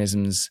the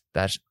mechanisms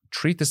that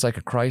treat this like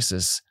a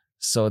crisis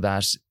so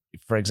that,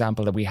 for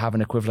example, that we have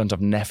an equivalent of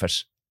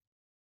NEFIT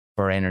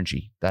for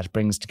energy that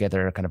brings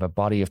together a kind of a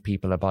body of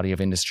people, a body of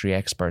industry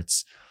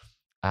experts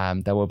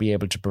that will be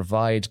able to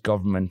provide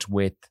government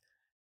with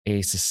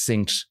a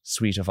succinct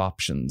suite of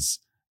options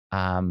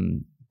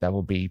that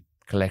will be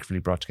collectively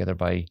brought together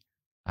by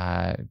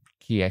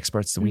key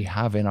experts that we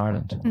have in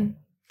Ireland.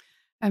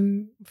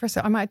 First,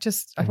 I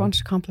wanted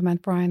to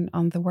compliment Brian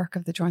on the work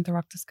of the Joint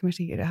Oireachtas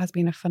Committee. It has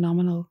been a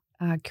phenomenal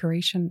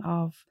curation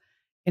of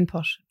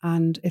input,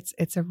 and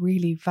it's a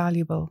really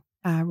valuable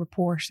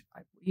report.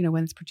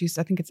 When it's produced,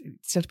 I think it's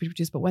still to be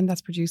produced, but when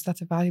that's produced,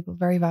 that's a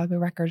very valuable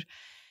record.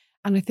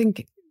 And I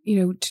think,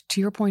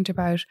 to your point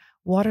about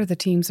what are the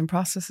teams and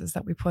processes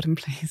that we put in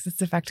place,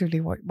 it's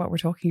effectively what we're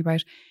talking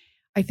about.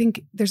 I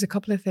think there's a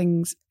couple of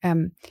things.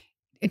 In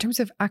terms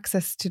of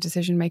access to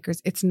decision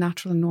makers, it's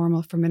natural and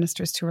normal for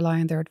ministers to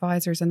rely on their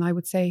advisors. And I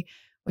would say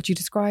what you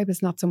describe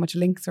is not so much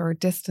links or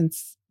distant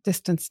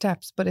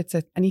steps, but it's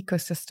an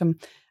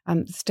ecosystem.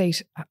 The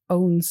state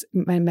owns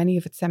many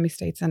of its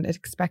semi-states and it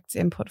expects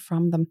input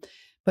from them.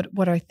 But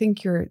what I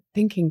think you're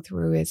thinking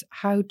through is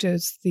how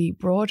does the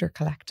broader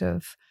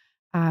collective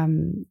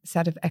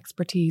set of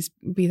expertise,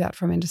 be that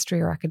from industry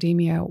or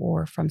academia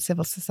or from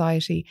civil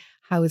society,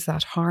 how is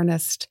that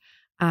harnessed?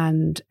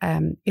 And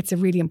it's a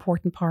really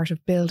important part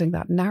of building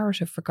that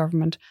narrative for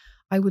government.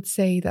 I would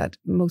say that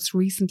most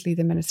recently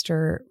the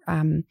Minister,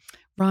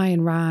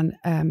 Ryan, ran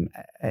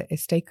a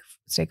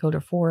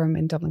stakeholder forum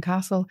in Dublin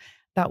Castle.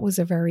 That was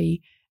a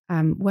very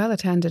well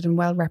attended and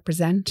well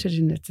represented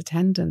in its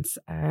attendance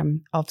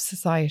of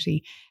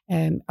society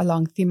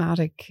along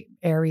thematic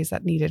areas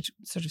that needed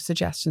sort of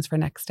suggestions for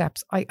next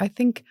steps. I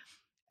think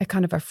a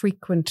kind of a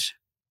frequent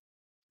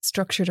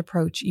structured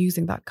approach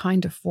using that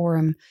kind of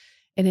forum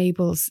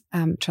enables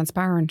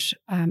transparent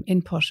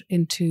input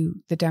into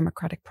the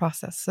democratic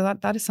process. So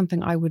that is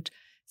something I would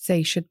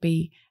say should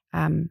be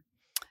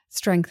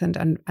strengthened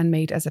and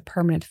made as a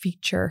permanent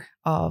feature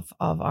of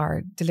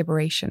our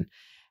deliberation.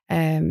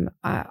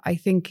 I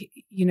think,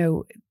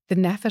 the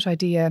NEFIT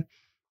idea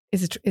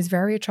is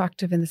very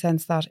attractive in the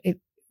sense that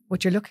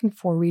what you're looking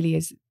for really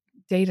is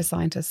data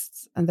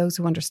scientists and those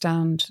who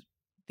understand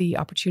the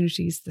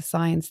opportunities, the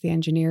science, the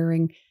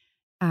engineering,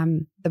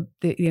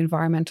 the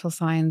environmental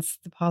science,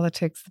 the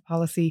politics, the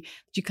policy.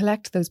 You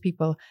collect those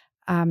people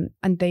and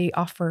they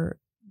offer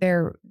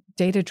their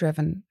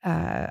data-driven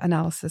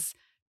analysis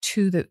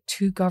to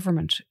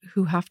government,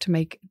 who have to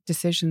make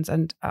decisions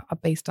and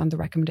based on the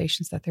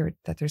recommendations that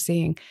they're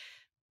seeing.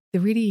 The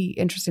really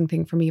interesting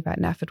thing for me about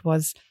NEFIT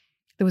was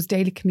there was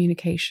daily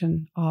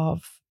communication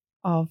of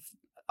the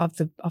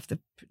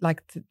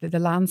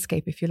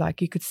landscape, if you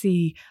like. You could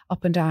see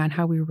up and down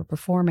how we were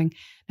performing.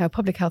 Now,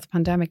 public health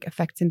pandemic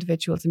affects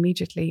individuals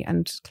immediately,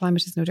 and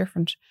climate is no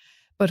different.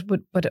 But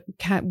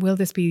will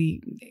this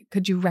be?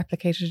 Could you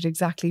replicate it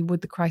exactly?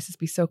 Would the crisis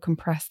be so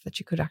compressed that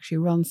you could actually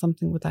run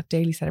something with that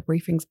daily set of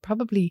briefings?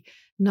 Probably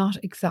not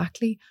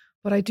exactly.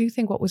 But I do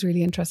think what was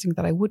really interesting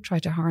that I would try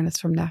to harness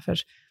from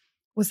NEFIT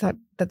was that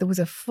there was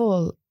a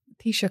full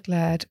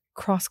Taoiseach-led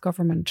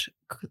cross-government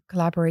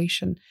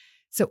collaboration.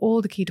 So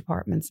all the key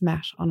departments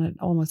met on an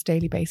almost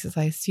daily basis,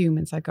 I assume,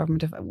 inside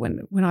government.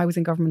 When I was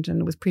in government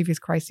and it was previous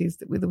crises,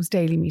 there was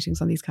daily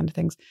meetings on these kind of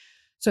things.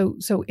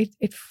 So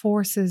it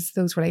forces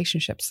those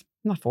relationships,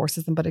 not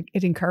forces them, but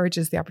it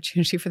encourages the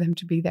opportunity for them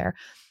to be there.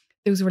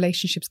 Those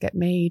relationships get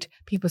made.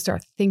 People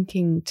start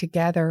thinking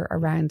together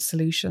around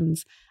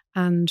solutions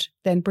and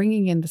then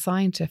bringing in the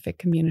scientific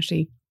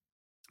community.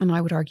 And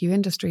I would argue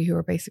industry, who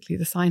are basically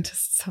the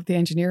scientists of the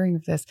engineering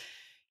of this,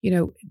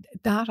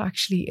 that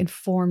actually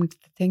informed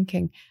the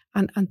thinking.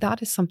 And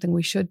that is something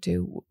we should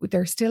do.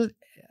 There's still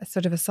a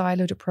sort of a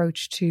siloed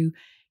approach to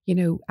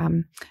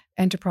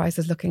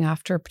enterprises looking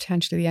after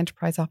potentially the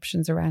enterprise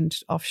options around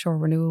offshore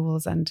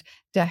renewables, and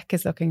DEC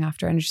is looking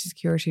after energy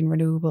security and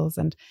renewables,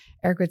 and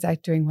EirGrid's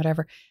out doing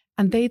whatever.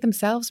 And they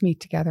themselves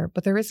meet together,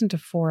 but there isn't a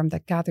forum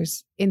that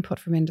gathers input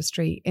from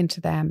industry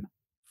into them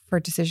for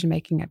decision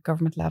making at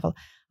government level.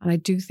 And I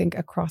do think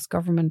a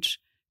cross-government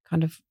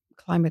kind of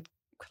climate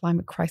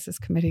crisis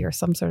committee or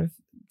some sort of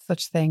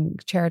such thing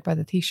chaired by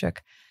the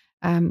Taoiseach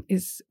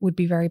would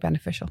be very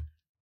beneficial.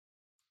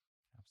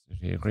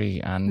 Absolutely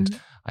agree. And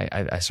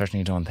I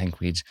certainly don't think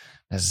we'd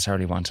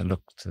necessarily want to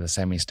look to the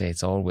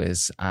semi-states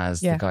always as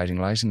the guiding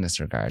light in this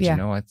regard.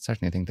 Yeah. I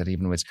certainly think that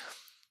even with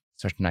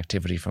certain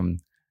activity from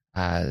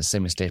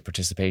semi-state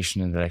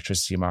participation in the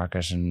electricity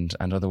market and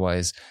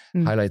otherwise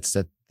highlights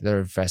that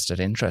they're vested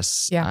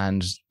interests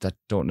and that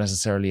don't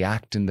necessarily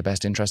act in the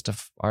best interest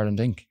of Ireland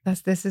Inc.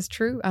 This is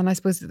true. And I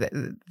suppose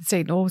the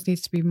state always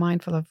needs to be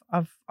mindful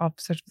of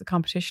sort of the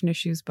competition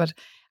issues.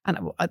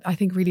 And I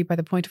think really by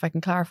the point, if I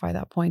can clarify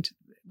that point,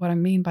 what I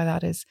mean by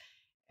that is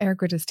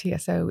EirGrid as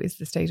TSO is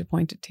the state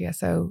appointed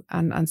TSO.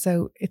 And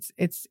so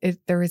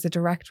there is a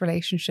direct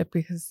relationship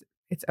because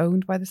it's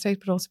owned by the state,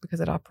 but also because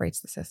it operates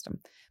the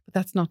system. But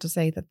that's not to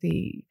say that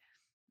the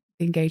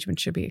engagement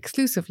should be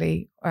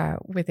exclusively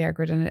with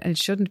EirGrid, and it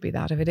shouldn't be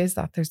that. If it is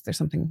that, there's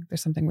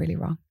something really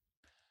wrong.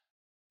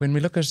 When we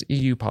look at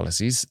EU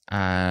policies,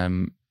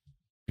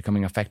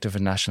 becoming effective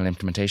in national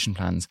implementation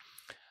plans.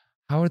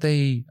 How are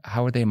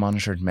they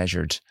monitored,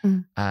 measured,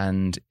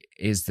 and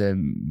is the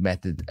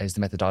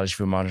methodology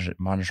for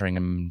monitoring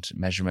and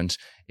measurement,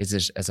 is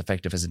it as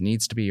effective as it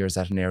needs to be, or is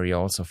that an area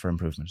also for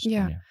improvement?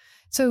 Yeah.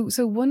 So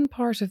one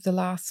part of the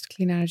last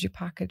clean energy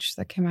package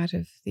that came out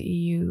of the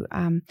EU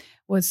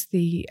was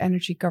the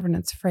energy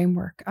governance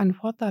framework, and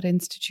what that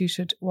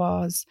instituted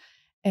was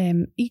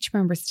each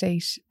member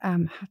state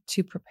had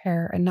to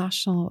prepare a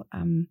national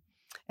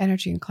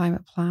energy and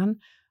climate plan,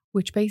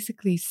 which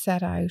basically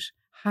set out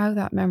how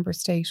that member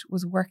state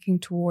was working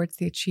towards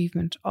the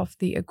achievement of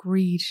the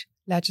agreed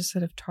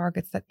legislative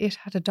targets that it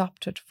had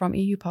adopted from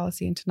EU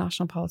policy into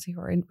national policy,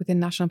 or within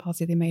national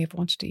policy they may have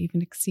wanted to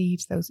even exceed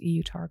those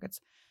EU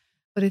targets.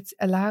 But it's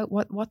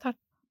what that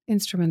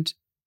instrument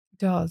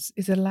does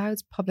is it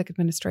allows public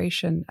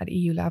administration at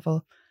EU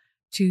level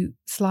to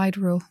slide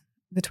rule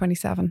the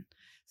 27.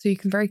 So you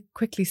can very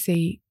quickly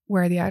see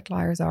where the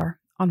outliers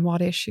are on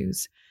what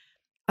issues.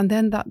 And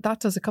then that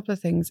does a couple of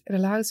things. It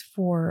allows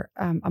for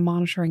a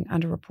monitoring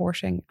and a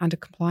reporting and a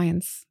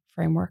compliance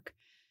framework.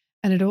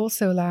 And it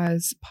also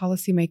allows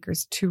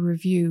policymakers to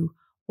review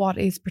what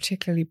is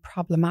particularly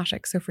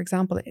problematic. So, for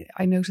example,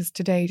 I noticed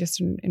today, just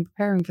in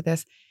preparing for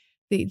this,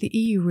 the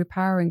EU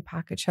repowering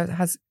package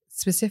has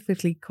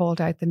specifically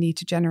called out the need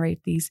to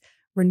generate these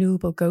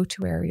renewable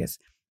go-to areas,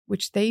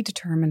 which they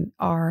determine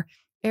are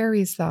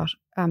areas that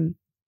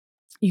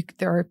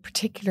there are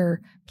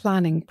particular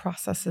planning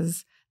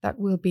processes that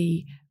will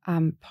be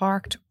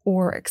parked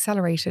or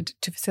accelerated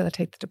to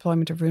facilitate the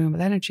deployment of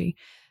renewable energy.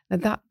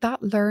 Now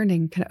that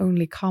learning can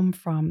only come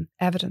from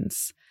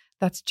evidence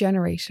that's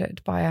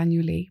generated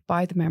biannually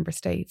by the member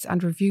states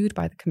and reviewed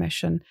by the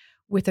Commission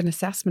with an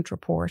assessment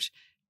report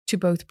to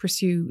both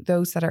pursue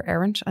those that are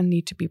errant and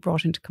need to be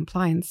brought into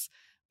compliance,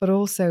 but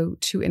also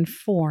to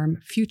inform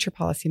future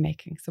policy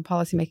making. So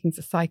policy making is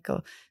a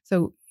cycle.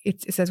 So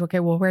it says, okay,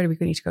 well, where do we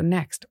need to go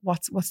next?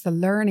 What's the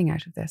learning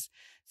out of this?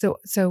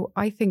 So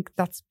I think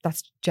that's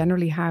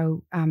generally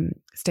how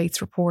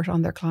states report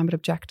on their climate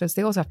objectives.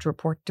 They also have to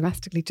report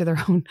domestically to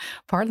their own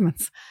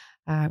parliaments,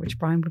 which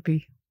Brian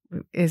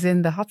is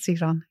in the hot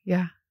seat on.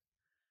 Yeah.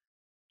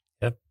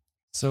 Yep.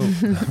 So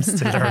I'm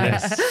still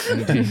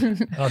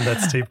learning on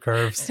that steep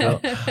curve.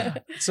 So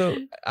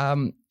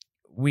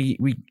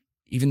we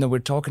even though we're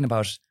talking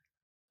about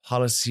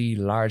policy,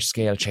 large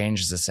scale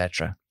changes,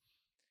 etc.,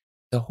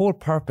 the whole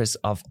purpose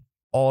of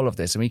all of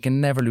this, and we can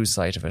never lose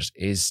sight of it,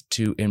 is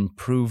to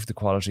improve the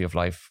quality of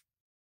life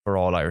for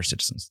all Irish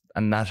citizens.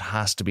 And that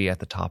has to be at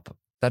the top.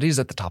 That is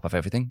at the top of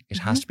everything. It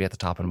has to be at the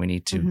top, and we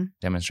need to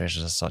demonstrate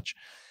it as such.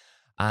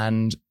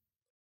 And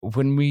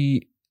when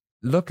we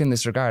look in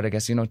this regard, I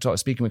guess,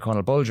 speaking with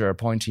Conal Bulger, a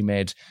point he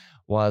made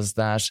was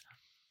that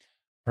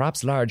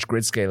perhaps large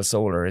grid scale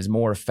solar is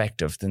more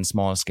effective than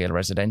small scale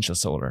residential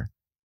solar.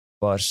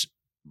 But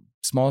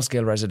small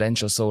scale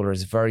residential solar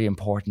is very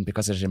important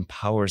because it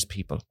empowers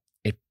people.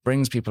 It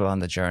brings people on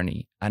the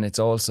journey. And it's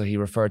also, he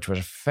referred to it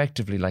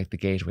effectively like the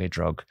gateway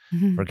drug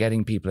for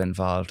getting people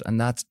involved. And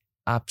that's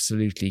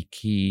absolutely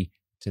key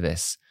to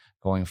this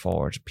going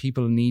forward.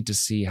 People need to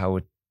see how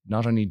it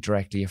not only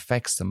directly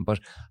affects them, but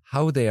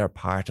how they are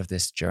part of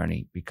this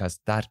journey, because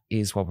that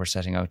is what we're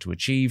setting out to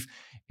achieve,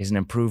 is an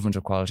improvement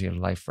of quality of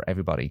life for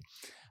everybody.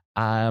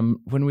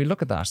 When we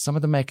look at that, some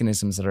of the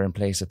mechanisms that are in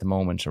place at the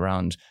moment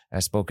around, I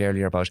spoke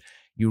earlier about,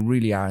 you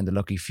really are in the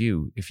lucky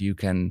few if you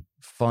can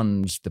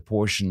fund the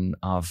portion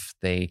of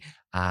the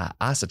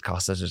asset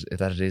cost that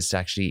it is to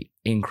actually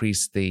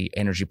increase the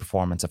energy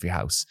performance of your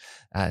house.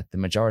 The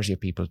majority of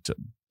people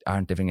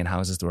aren't living in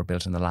houses that were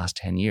built in the last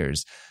 10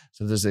 years.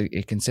 So there's a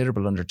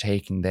considerable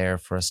undertaking there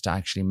for us to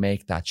actually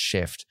make that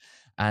shift.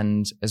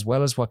 And as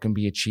well as what can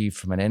be achieved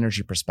from an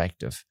energy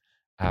perspective,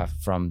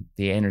 from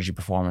the energy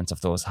performance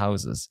of those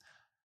houses,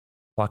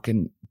 what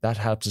can that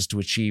helps us to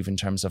achieve in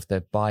terms of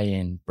the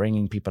buy-in,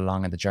 bringing people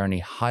along on the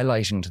journey,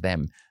 highlighting to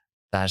them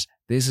that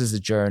this is a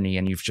journey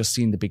and you've just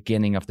seen the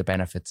beginning of the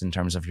benefits in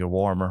terms of your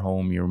warmer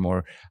home, your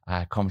more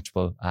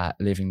comfortable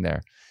living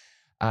there.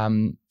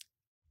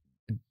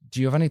 Do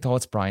you have any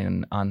thoughts,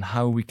 Brian, on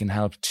how we can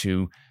help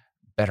to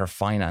better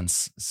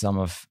finance some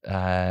of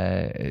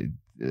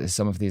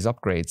these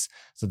upgrades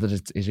so that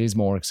it is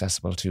more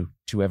accessible to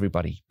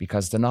everybody?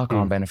 Because the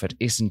knock-on benefit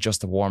isn't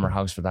just a warmer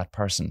house for that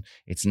person.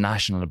 It's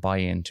national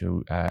buy-in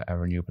to a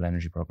renewable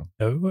energy program.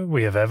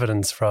 We have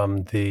evidence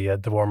from the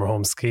Warmer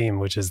Home Scheme,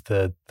 which is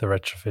the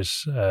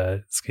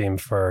retrofit scheme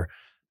for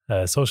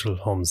social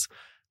homes,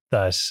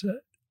 that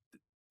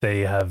they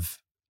have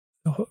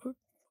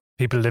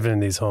people living in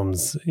these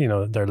homes,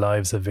 their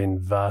lives have been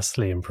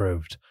vastly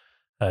improved,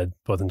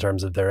 both in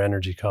terms of their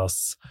energy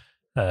costs,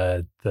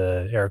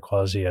 the air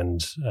quality,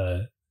 and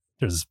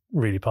there's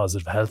really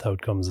positive health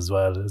outcomes as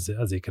well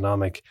as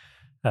economic.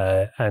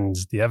 And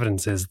the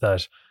evidence is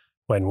that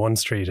when one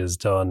street is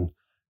done,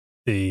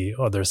 the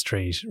other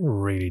street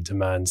really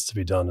demands to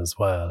be done as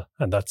well.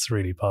 And that's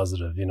really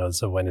positive,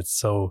 so when it's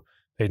so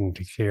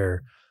patently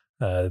clear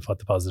what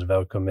the positive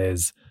outcome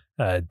is,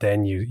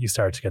 then you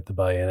start to get the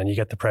buy-in and you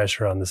get the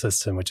pressure on the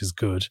system, which is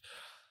good.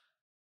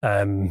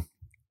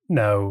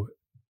 Now,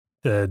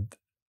 the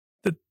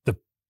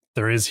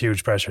there is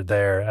huge pressure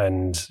there,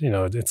 and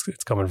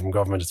it's coming from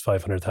government. It's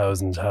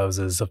 500,000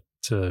 houses up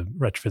to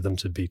retrofit them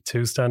to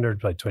B2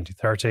 standard by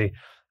 2030.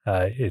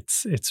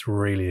 It's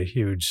really a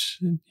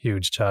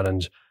huge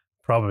challenge,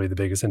 probably the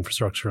biggest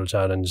infrastructural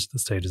challenge the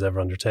state has ever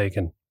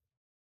undertaken.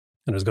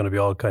 And there's going to be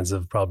all kinds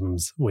of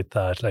problems with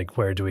that, like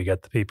where do we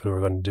get the people who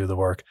are going to do the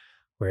work?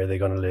 Where are they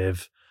going to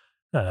live?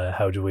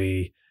 How do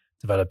we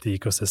develop the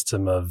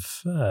ecosystem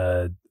of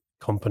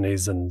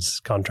companies and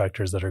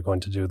contractors that are going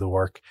to do the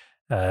work?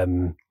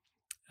 And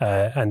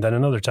then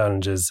another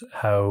challenge is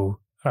how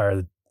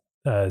are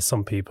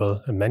some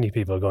people, and many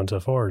people, going to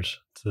afford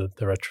the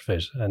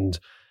retrofit? And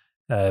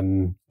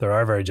there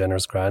are very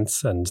generous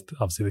grants, and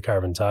obviously the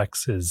carbon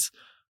tax is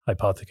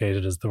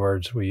hypothecated as the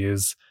word we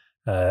use.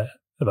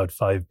 About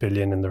 5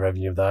 billion in the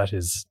revenue of that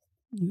is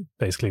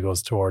basically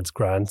goes towards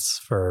grants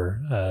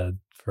for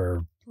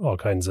all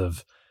kinds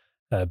of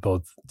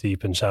both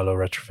deep and shallow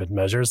retrofit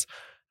measures.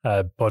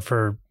 But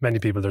for many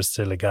people, there's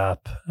still a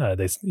gap.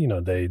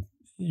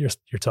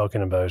 You're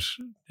talking about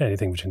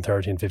anything between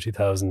 30 and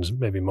 50,000,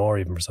 maybe more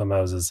even for some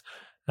houses.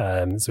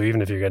 So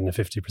even if you're getting a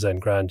 50%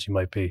 grant, you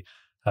might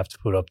have to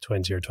put up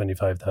 20 or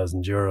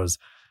 25,000 euros.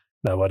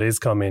 Now, what is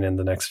coming in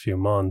the next few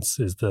months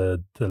is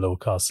the low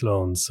cost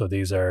loans. So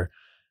these are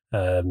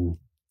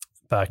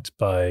backed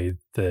by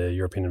the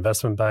European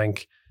Investment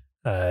Bank.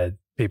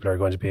 People are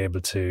going to be able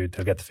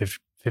they'll get the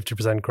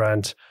 50%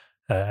 grant,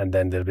 and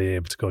then they'll be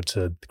able to go to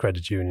the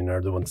credit union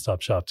or the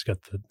one-stop shop to get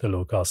the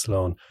low cost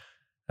loan.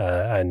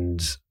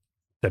 And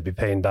they'll be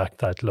paying back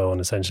that loan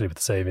essentially with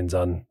the savings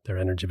on their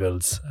energy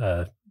bills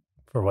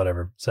for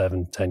whatever,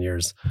 7-10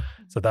 years.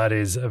 So that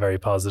is a very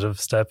positive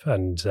step.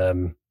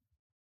 And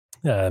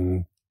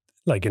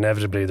like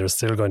inevitably, there's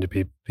still going to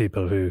be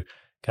people who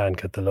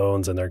can't get the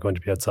loans and they're going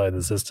to be outside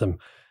the system.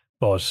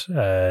 But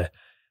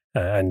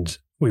and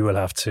we will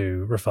have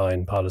to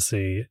refine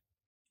policy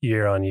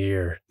year on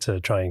year to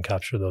try and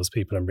capture those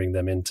people and bring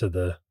them into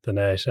the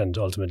net and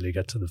ultimately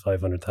get to the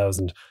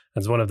 500,000. And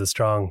it's one of the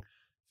strong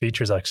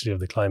features actually of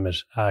the Climate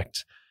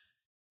Act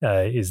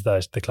is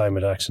that the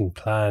Climate Action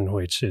Plan,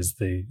 which is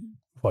the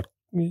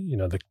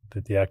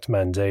Act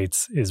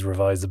mandates, is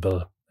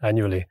revisable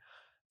annually.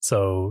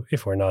 So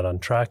if we're not on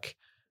track,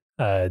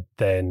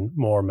 then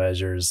more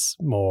measures,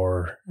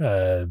 more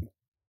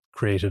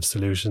creative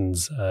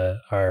solutions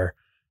are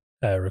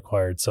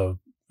required. So,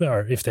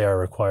 or if they are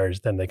required,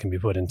 then they can be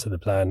put into the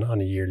plan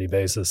on a yearly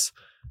basis.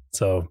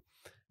 So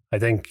I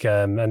think,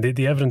 and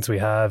the evidence we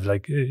have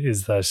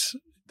is that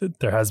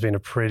there has been a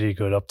pretty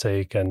good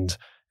uptake, and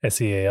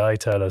SEAI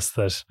tell us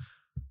that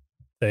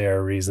they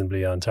are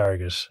reasonably on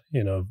target,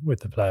 with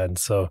the plan.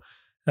 So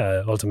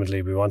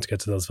ultimately, we want to get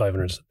to those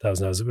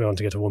 500,000 houses. We want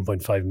to get to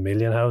 1.5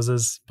 million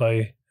houses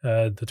by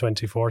the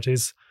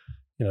 2040s.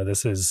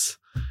 This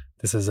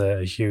is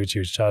a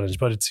huge challenge,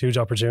 but it's a huge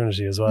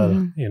opportunity as well.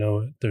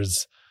 Mm-hmm.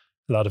 There's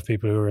a lot of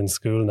people who are in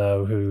school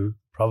now who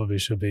probably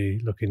should be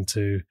looking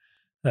to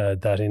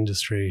that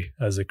industry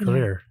as a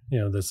career.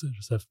 Yeah. There's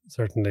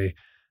certainly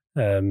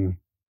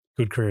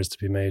good careers to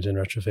be made in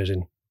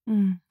retrofitting.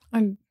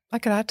 And I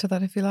could add to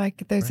that if you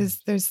like.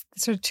 There's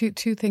sort of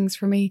two things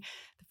for me.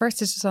 The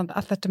first is just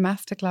at the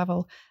domestic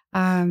level,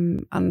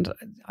 and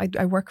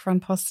I work for An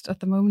Post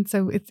at the moment.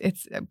 So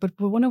but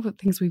one of the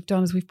things we've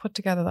done is we've put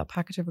together that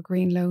package of a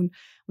green loan.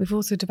 We've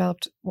also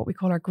developed what we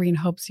call our green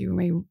hubs.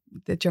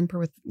 The jumper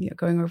with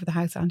going over the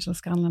house. Angela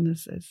Scanlon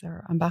is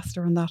our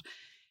ambassador on that.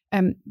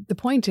 The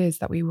point is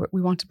that we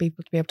want to be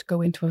able to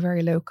go into a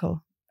very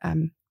local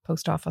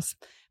post office,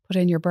 put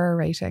in your BRR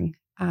rating,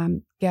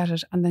 get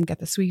it, and then get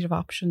the suite of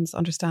options,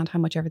 understand how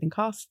much everything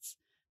costs,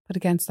 put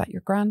against that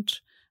your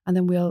grant, and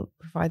then we'll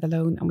provide the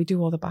loan, and we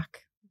do all the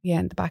back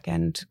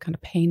end kind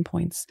of pain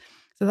points.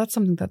 So that's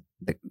something that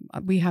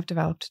we have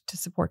developed to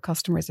support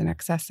customers in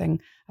accessing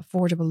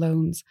affordable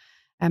loans.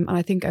 And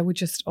I think I would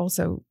just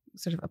also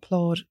sort of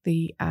applaud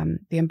the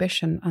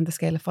ambition and the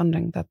scale of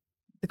funding that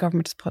the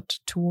government has put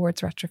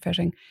towards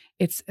retrofitting.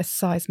 It's a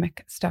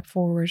seismic step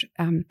forward,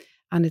 and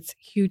it's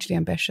hugely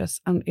ambitious,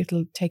 and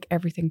it'll take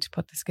everything to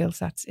put the skill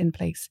sets in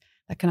place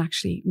that can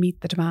actually meet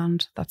the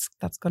demand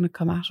that's going to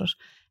come at it.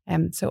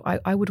 So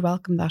I would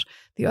welcome that.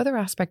 The other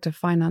aspect of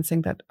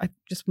financing that I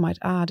just might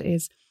add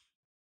is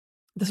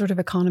the sort of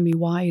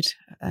economy-wide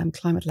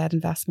climate-led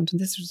investment. And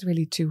this is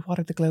really to what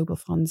are the global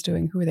funds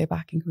doing? Who are they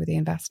backing? Who are they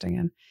investing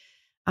in?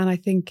 And I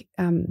think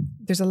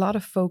there's a lot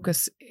of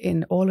focus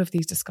in all of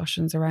these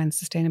discussions around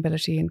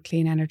sustainability and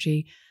clean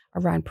energy,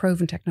 around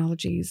proven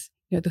technologies,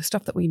 the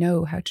stuff that we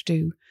know how to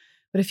do.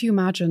 But if you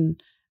imagine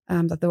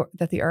that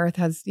the Earth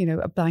has,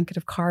 a blanket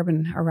of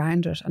carbon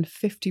around it, and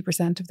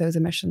 50% of those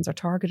emissions are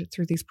targeted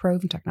through these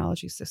proven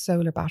technologies, so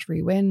solar,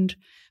 battery, wind,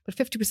 but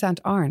 50%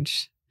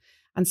 aren't.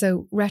 And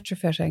so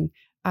retrofitting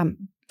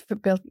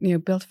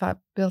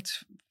built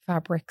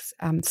fabrics,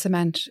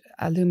 cement,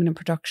 aluminum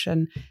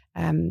production,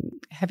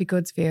 heavy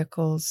goods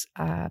vehicles,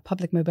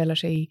 public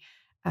mobility,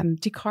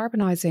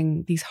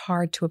 decarbonising these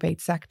hard to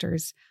abate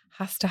sectors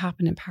has to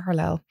happen in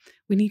parallel.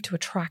 We need to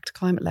attract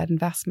climate-led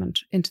investment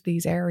into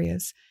these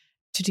areas.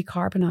 to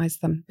decarbonise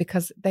them,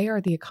 because they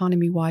are the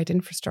economy-wide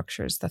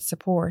infrastructures that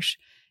support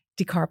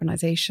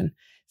decarbonisation.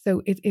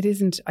 So it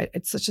isn't,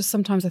 it's just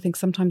sometimes, I think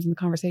sometimes in the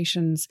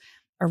conversations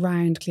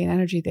around clean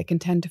energy, they can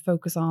tend to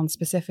focus on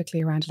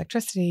specifically around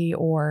electricity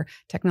or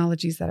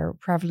technologies that are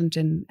prevalent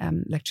in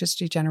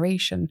electricity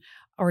generation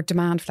or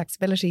demand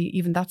flexibility.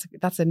 Even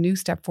that's a new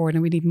step forward,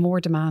 and we need more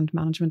demand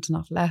management,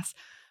 not less.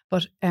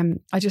 But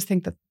I just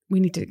think that we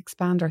need to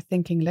expand our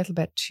thinking a little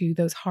bit to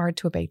those hard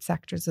to abate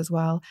sectors as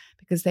well,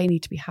 because they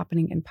need to be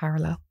happening in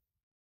parallel.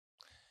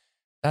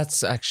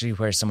 That's actually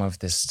where some of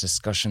this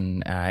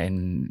discussion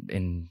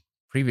in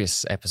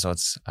previous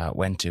episodes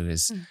went to,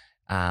 is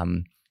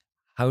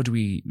how do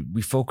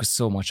we focus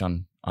so much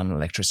on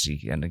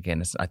electricity? And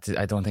again,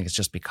 I don't think it's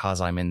just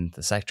because I'm in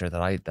the sector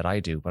that I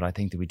do, but I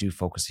think that we do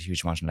focus a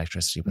huge amount on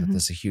electricity, but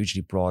there's a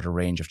hugely broader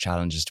range of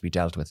challenges to be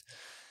dealt with.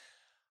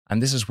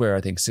 And this is where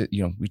I think,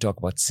 we talk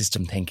about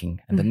system thinking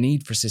and the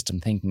need for system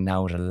thinking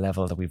now at a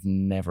level that we've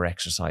never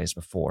exercised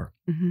before.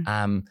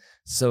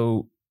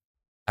 So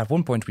at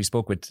one point we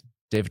spoke with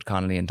David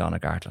Connolly and Donna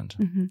Gartland,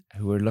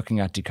 who were looking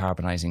at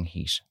decarbonising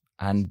heat.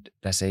 And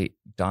let's say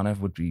Donna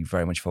would be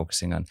very much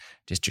focusing on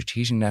district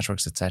heating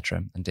networks,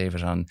 etc., and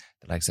David on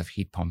the likes of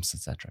heat pumps,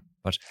 etc.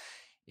 But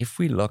if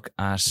we look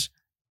at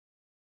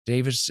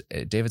David's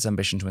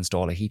ambition to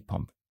install a heat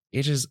pump,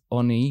 it's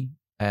only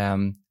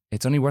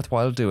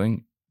worthwhile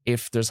doing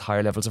if there's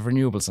higher levels of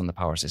renewables on the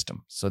power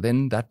system. So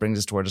then that brings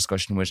us to our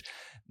discussion with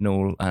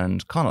Noel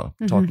and Connell,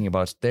 talking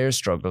about their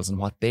struggles and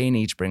what they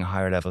need to bring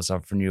higher levels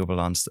of renewable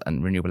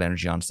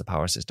energy onto the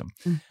power system.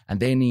 And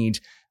they need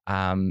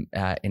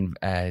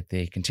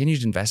the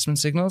continued investment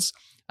signals,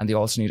 and they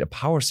also need a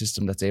power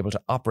system that's able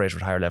to operate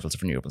with higher levels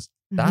of renewables.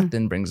 That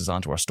then brings us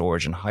on to our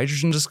storage and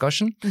hydrogen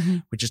discussion,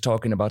 which is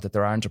talking about that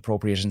there aren't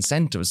appropriate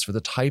incentives for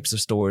the types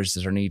of storage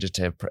that are needed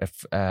to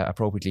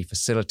appropriately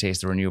facilitate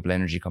the renewable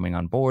energy coming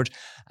on board.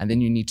 And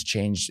then you need to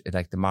change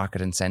like the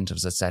market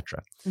incentives,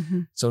 etc.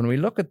 So when we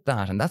look at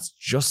that, and that's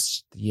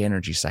just the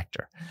energy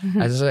sector,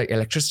 as like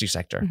electricity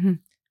sector,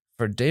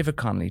 for David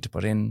Connolly to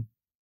put in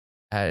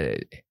a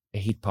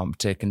heat pump,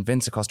 to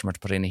convince a customer to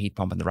put in a heat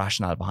pump and the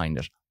rationale behind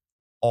it,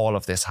 all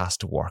of this has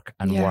to work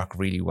and work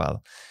really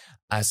well.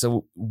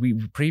 So we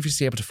were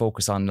previously able to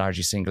focus on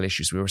largely single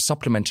issues. We were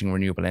supplementing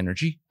renewable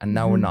energy, and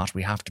now we're not.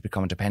 We have to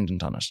become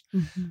dependent on it.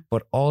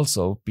 But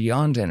also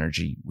beyond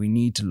energy, we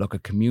need to look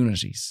at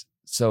communities.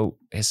 So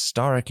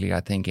historically, I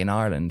think in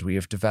Ireland, we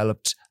have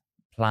developed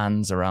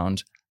plans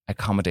around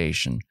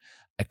accommodating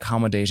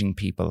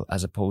people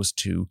as opposed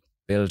to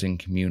building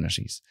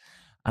communities.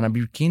 And I'd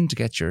be keen to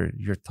get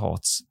your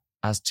thoughts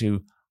as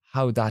to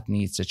how that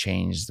needs to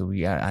change,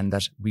 and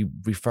that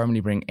we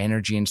firmly bring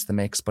energy into the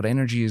mix, but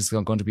energy is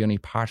going to be only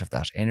part of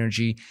that.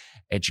 Energy,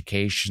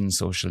 education,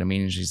 social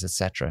amenities,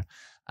 etc.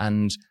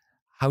 And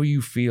how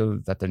you feel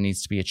that there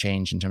needs to be a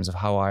change in terms of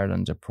how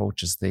Ireland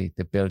approaches the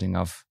building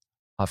of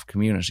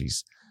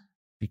communities.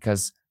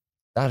 Because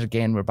that,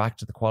 again, we're back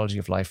to the quality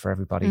of life for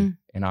everybody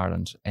in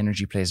Ireland.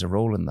 Energy plays a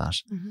role in that.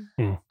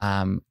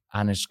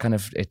 And it's kind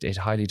of, it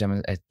highly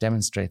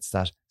demonstrates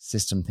that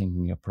system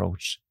thinking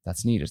approach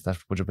that's needed. That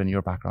would have been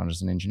your background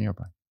as an engineer,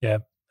 Brian. Yeah.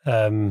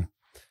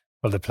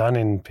 Well, the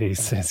planning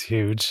piece is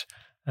huge.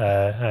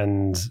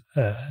 And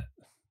by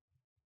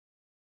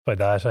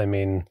that, I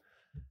mean,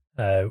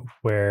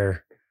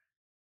 where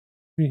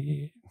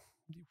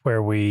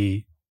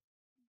we,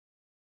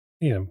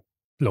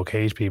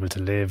 locate people to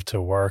live,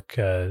 to work,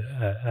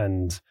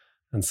 and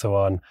so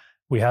on.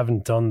 We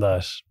haven't done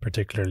that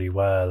particularly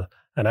well.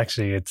 And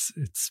actually, it's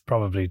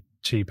probably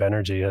cheap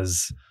energy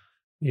has,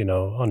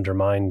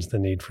 undermined the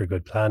need for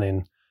good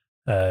planning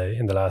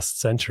in the last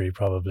century,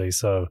 probably.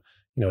 So,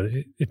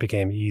 it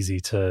became easy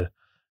to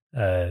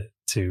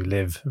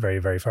live very,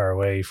 very far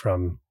away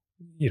from,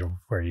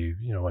 where you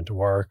went to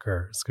work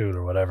or school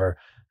or whatever.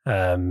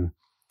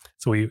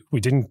 So we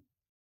didn't,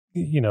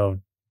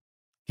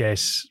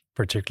 get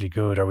particularly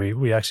good, or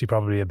we actually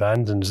probably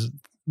abandoned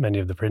many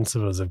of the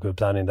principles of good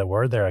planning that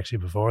were there actually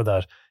before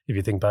that. If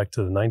you think back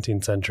to the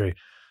 19th century,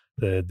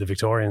 the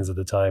Victorians at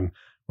the time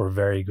were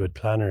very good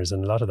planners,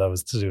 and a lot of that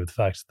was to do with the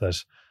fact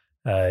that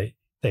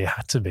they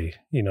had to be,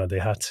 they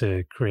had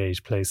to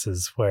create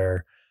places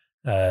where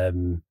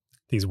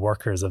these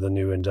workers of the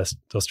new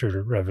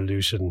industrial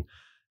revolution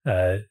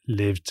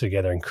lived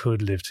together and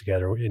could live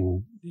together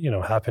in,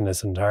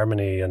 happiness and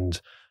harmony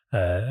and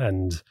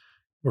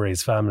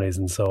raise families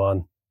and so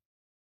on.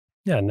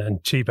 Yeah,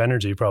 and cheap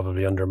energy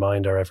probably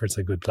undermined our efforts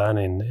at good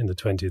planning in the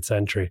 20th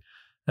century.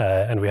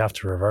 And we have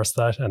to reverse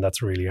that. And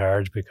that's really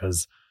hard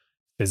because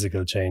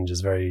physical change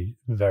is very,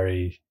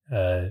 very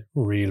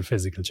real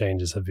physical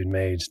changes have been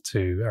made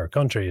to our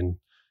country in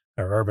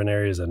our urban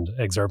areas and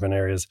ex-urban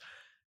areas.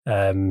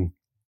 And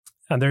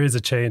there is a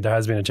change, there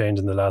has been a change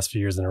in the last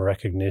few years in a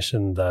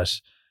recognition that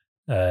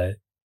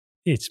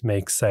it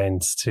makes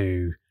sense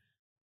to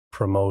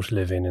promote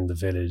living in the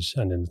village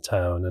and in the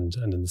town and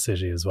in the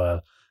city as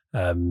well.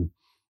 And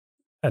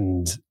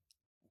to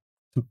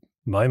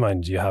my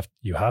mind, you have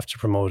to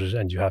promote it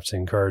and you have to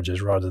encourage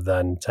it rather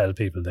than tell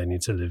people they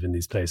need to live in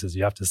these places.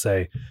 You have to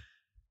say,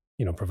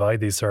 provide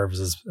these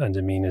services and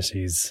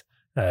amenities,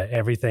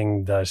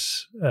 everything that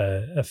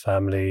a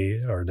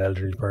family or an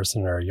elderly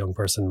person or a young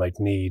person might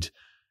need.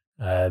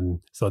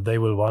 So they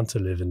will want to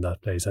live in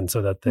that place, and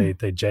so that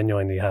they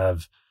genuinely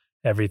have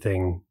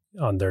everything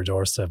on their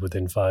doorstep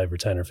within 5 or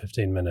 10 or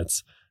 15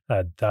 minutes.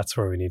 That's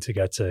where we need to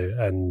get to.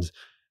 And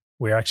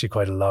we're actually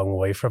quite a long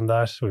way from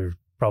that. We're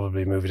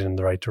probably moving in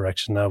the right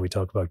direction now. We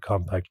talk about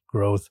compact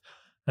growth,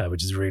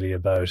 which is really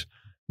about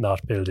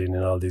not building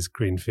in all these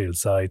greenfield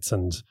sites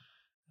and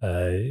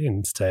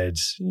instead,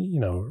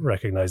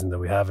 recognizing that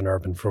we have an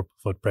urban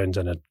footprint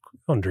and an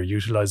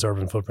underutilized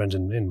urban footprint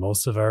in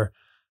most of our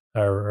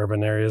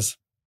urban areas,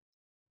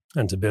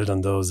 and to build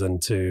on those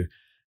and to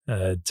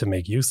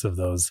make use of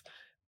those.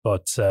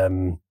 But, I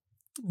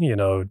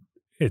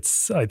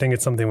think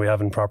it's something we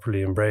haven't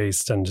properly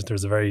embraced, and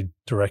there's a very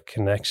direct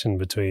connection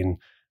between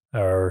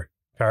our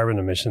carbon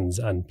emissions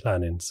and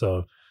planning.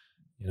 So,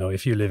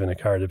 if you live in a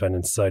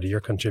car-dependent society, you're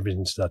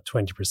contributing to that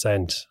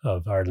 20%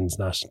 of Ireland's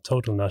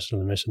total national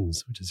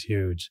emissions, which is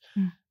huge.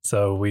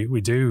 So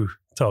we do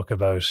talk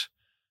about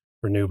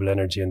renewable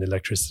energy in the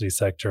electricity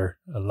sector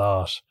a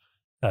lot,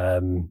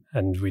 and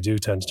we do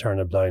tend to turn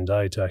a blind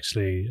eye to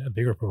actually a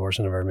bigger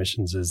proportion of our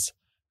emissions is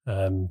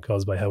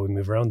caused by how we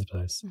move around the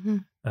place.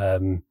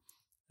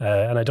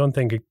 And I don't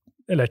think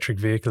electric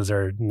vehicles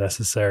are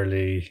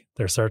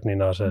they're certainly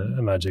not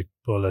a magic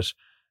bullet,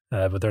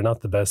 but they're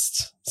not the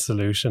best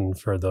solution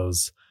for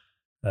those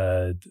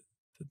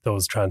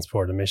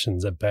transport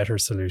emissions. A better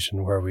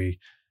solution where we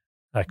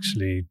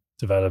actually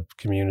develop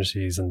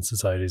communities and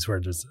societies where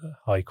there's a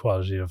high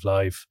quality of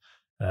life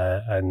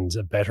and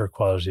a better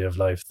quality of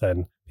life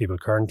than people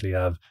currently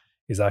have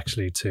is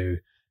actually to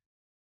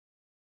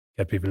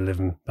get people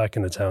living back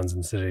in the towns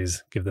and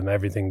cities, give them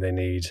everything they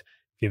need,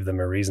 give them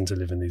a reason to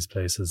live in these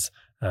places,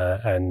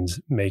 and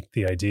make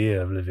the idea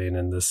of living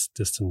in this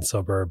distant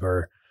suburb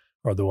or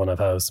the one of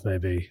house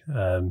maybe,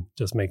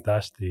 just make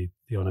that the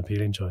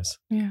unappealing choice.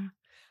 Yeah.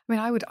 I mean,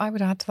 I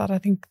would add to that. I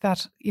think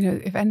that,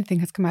 if anything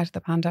has come out of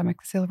the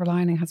pandemic, the silver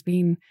lining has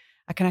been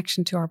a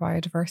connection to our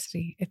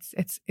biodiversity.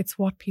 It's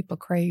what people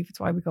crave. It's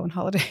why we go on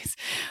holidays.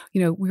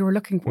 We're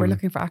looking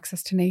for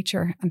access to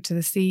nature and to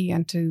the sea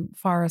and to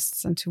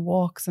forests and to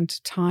walks and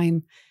to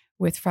time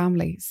with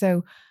family.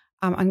 So,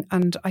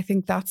 and I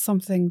think that's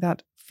something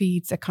that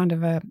feeds a kind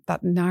of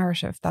that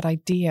narrative, that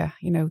idea.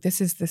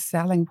 This is the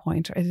selling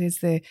point.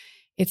 This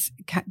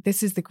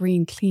is the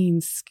green,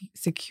 clean,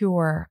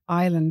 secure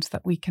island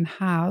that we can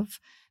have.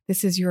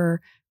 This is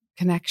your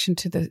connection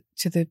to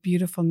the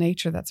beautiful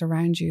nature that's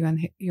around you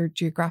and your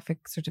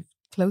geographic sort of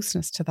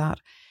closeness to that.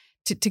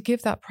 To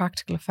give that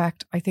practical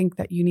effect, I think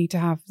that you need to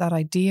have that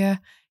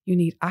idea. You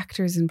need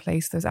actors in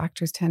place. Those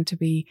actors tend to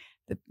be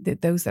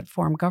those that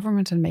form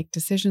government and make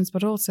decisions,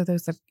 but also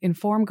those that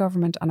inform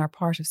government and are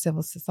part of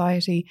civil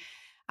society.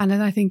 And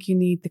then I think you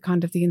need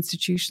the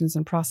institutions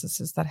and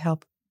processes that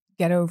help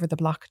get over the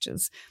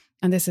blockages.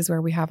 And this is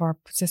where we have our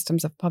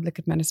systems of public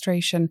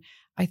administration.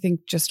 I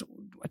think just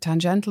a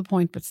tangential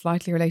point, but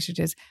slightly related,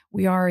 is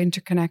we are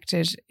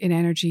interconnected in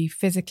energy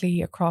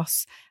physically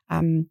across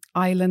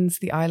islands,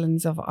 the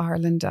islands of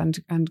Ireland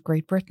and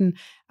Great Britain,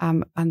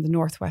 and the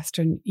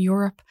northwestern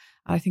Europe.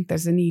 And I think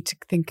there's a need to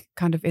think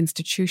kind of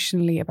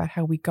institutionally about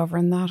how we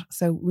govern that.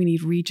 So we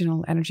need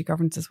regional energy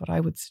governance is what I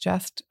would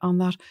suggest on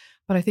that.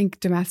 But I think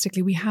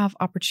domestically we have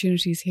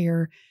opportunities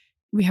here.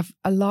 We have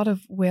a lot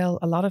of will,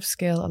 a lot of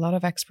skill, a lot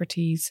of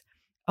expertise,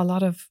 a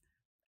lot of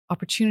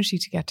opportunity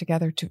to get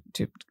together to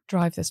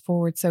drive this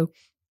forward. So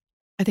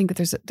I think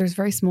that there's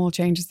very small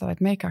changes that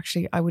I'd make.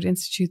 Actually, I would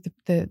institute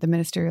the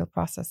ministerial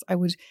process. I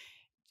would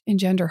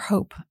engender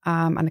hope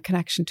and a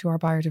connection to our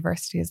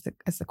biodiversity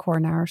as the core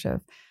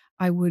narrative.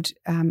 I would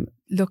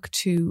look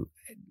to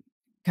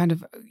kind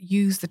of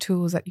use the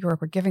tools that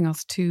Europe are giving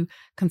us to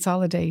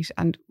consolidate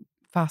and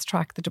fast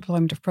track the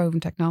deployment of proven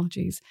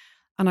technologies.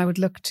 And I would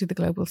look to the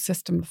global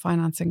system of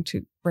financing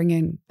to bring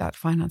in that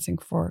financing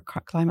for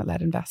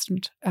climate-led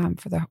investment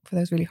for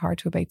those really hard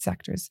to abate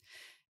sectors.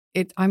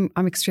 I'm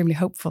extremely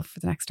hopeful for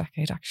the next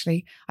decade.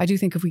 Actually, I do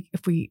think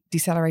if we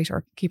decelerate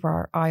or keep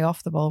our eye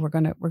off the ball, we're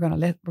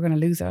gonna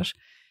lose it.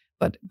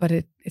 But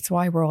it's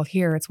why we're all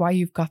here. It's why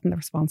you've gotten the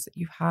response that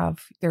you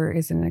have. There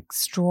is an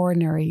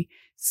extraordinary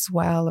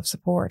swell of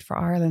support for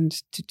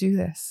Ireland to do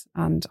this,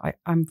 and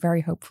I'm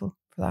very hopeful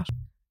for that.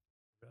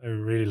 I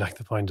really like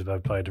the point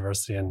about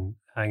biodiversity and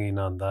hanging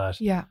on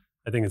that. Yeah,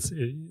 I think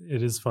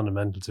it is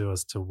fundamental to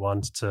us to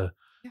want to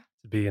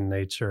be in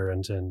nature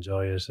and to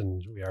enjoy it,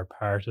 and we are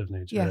part of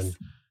nature. Yes.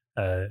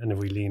 And if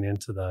we lean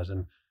into that,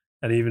 and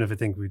even if I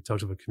think we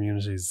talked about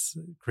communities,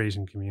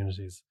 creating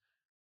communities,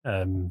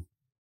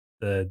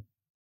 the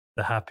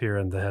happier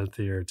and the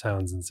healthier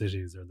towns and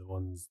cities are the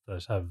ones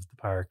that have the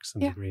parks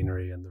and the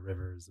greenery and the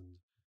rivers, and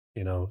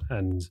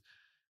and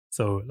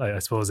so I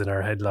suppose in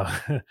our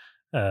headlock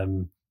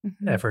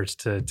effort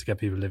to get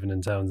people living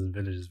in towns and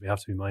villages, we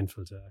have to be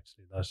mindful to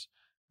actually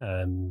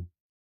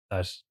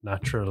that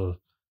natural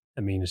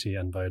amenity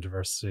and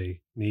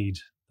biodiversity need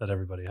that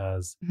everybody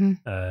has,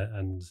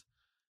 and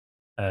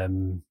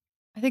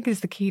I think it's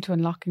the key to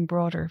unlocking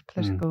broader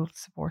political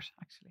support,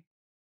 actually.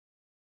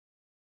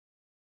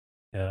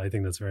 Yeah, I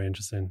think that's very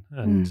interesting.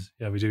 And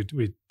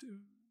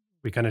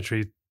we kind of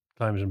treat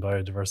climate and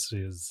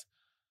biodiversity as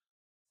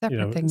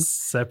separate things,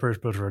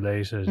 separate but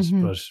related,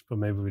 but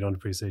maybe we don't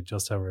appreciate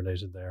just how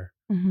related they are.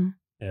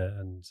 Yeah,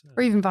 and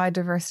or even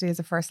biodiversity as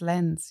a first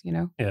lens,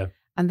 Yeah,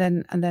 and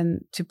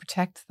then to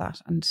protect that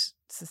and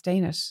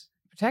sustain it,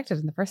 protect it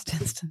in the first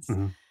instance,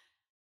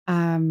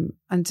 and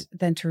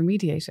then to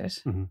remediate it.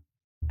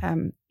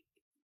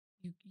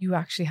 You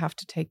actually have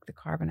to take the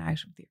carbon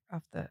out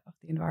of the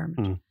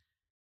environment.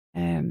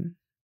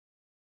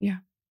 Yeah,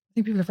 I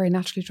think people are very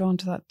naturally drawn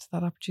to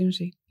that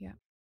opportunity. Yeah,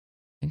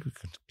 I think we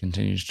could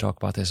continue to talk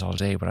about this all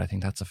day, but I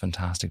think that's a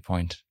fantastic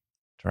point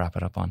to wrap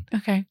it up on.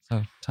 Okay.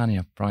 So,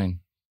 Tanya, Brian,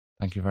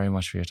 thank you very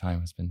much for your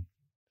time. It's been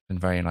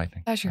very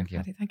enlightening. Pleasure, Thank you.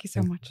 Kathy. Thank you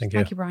so much.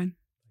 Thank you, Brian.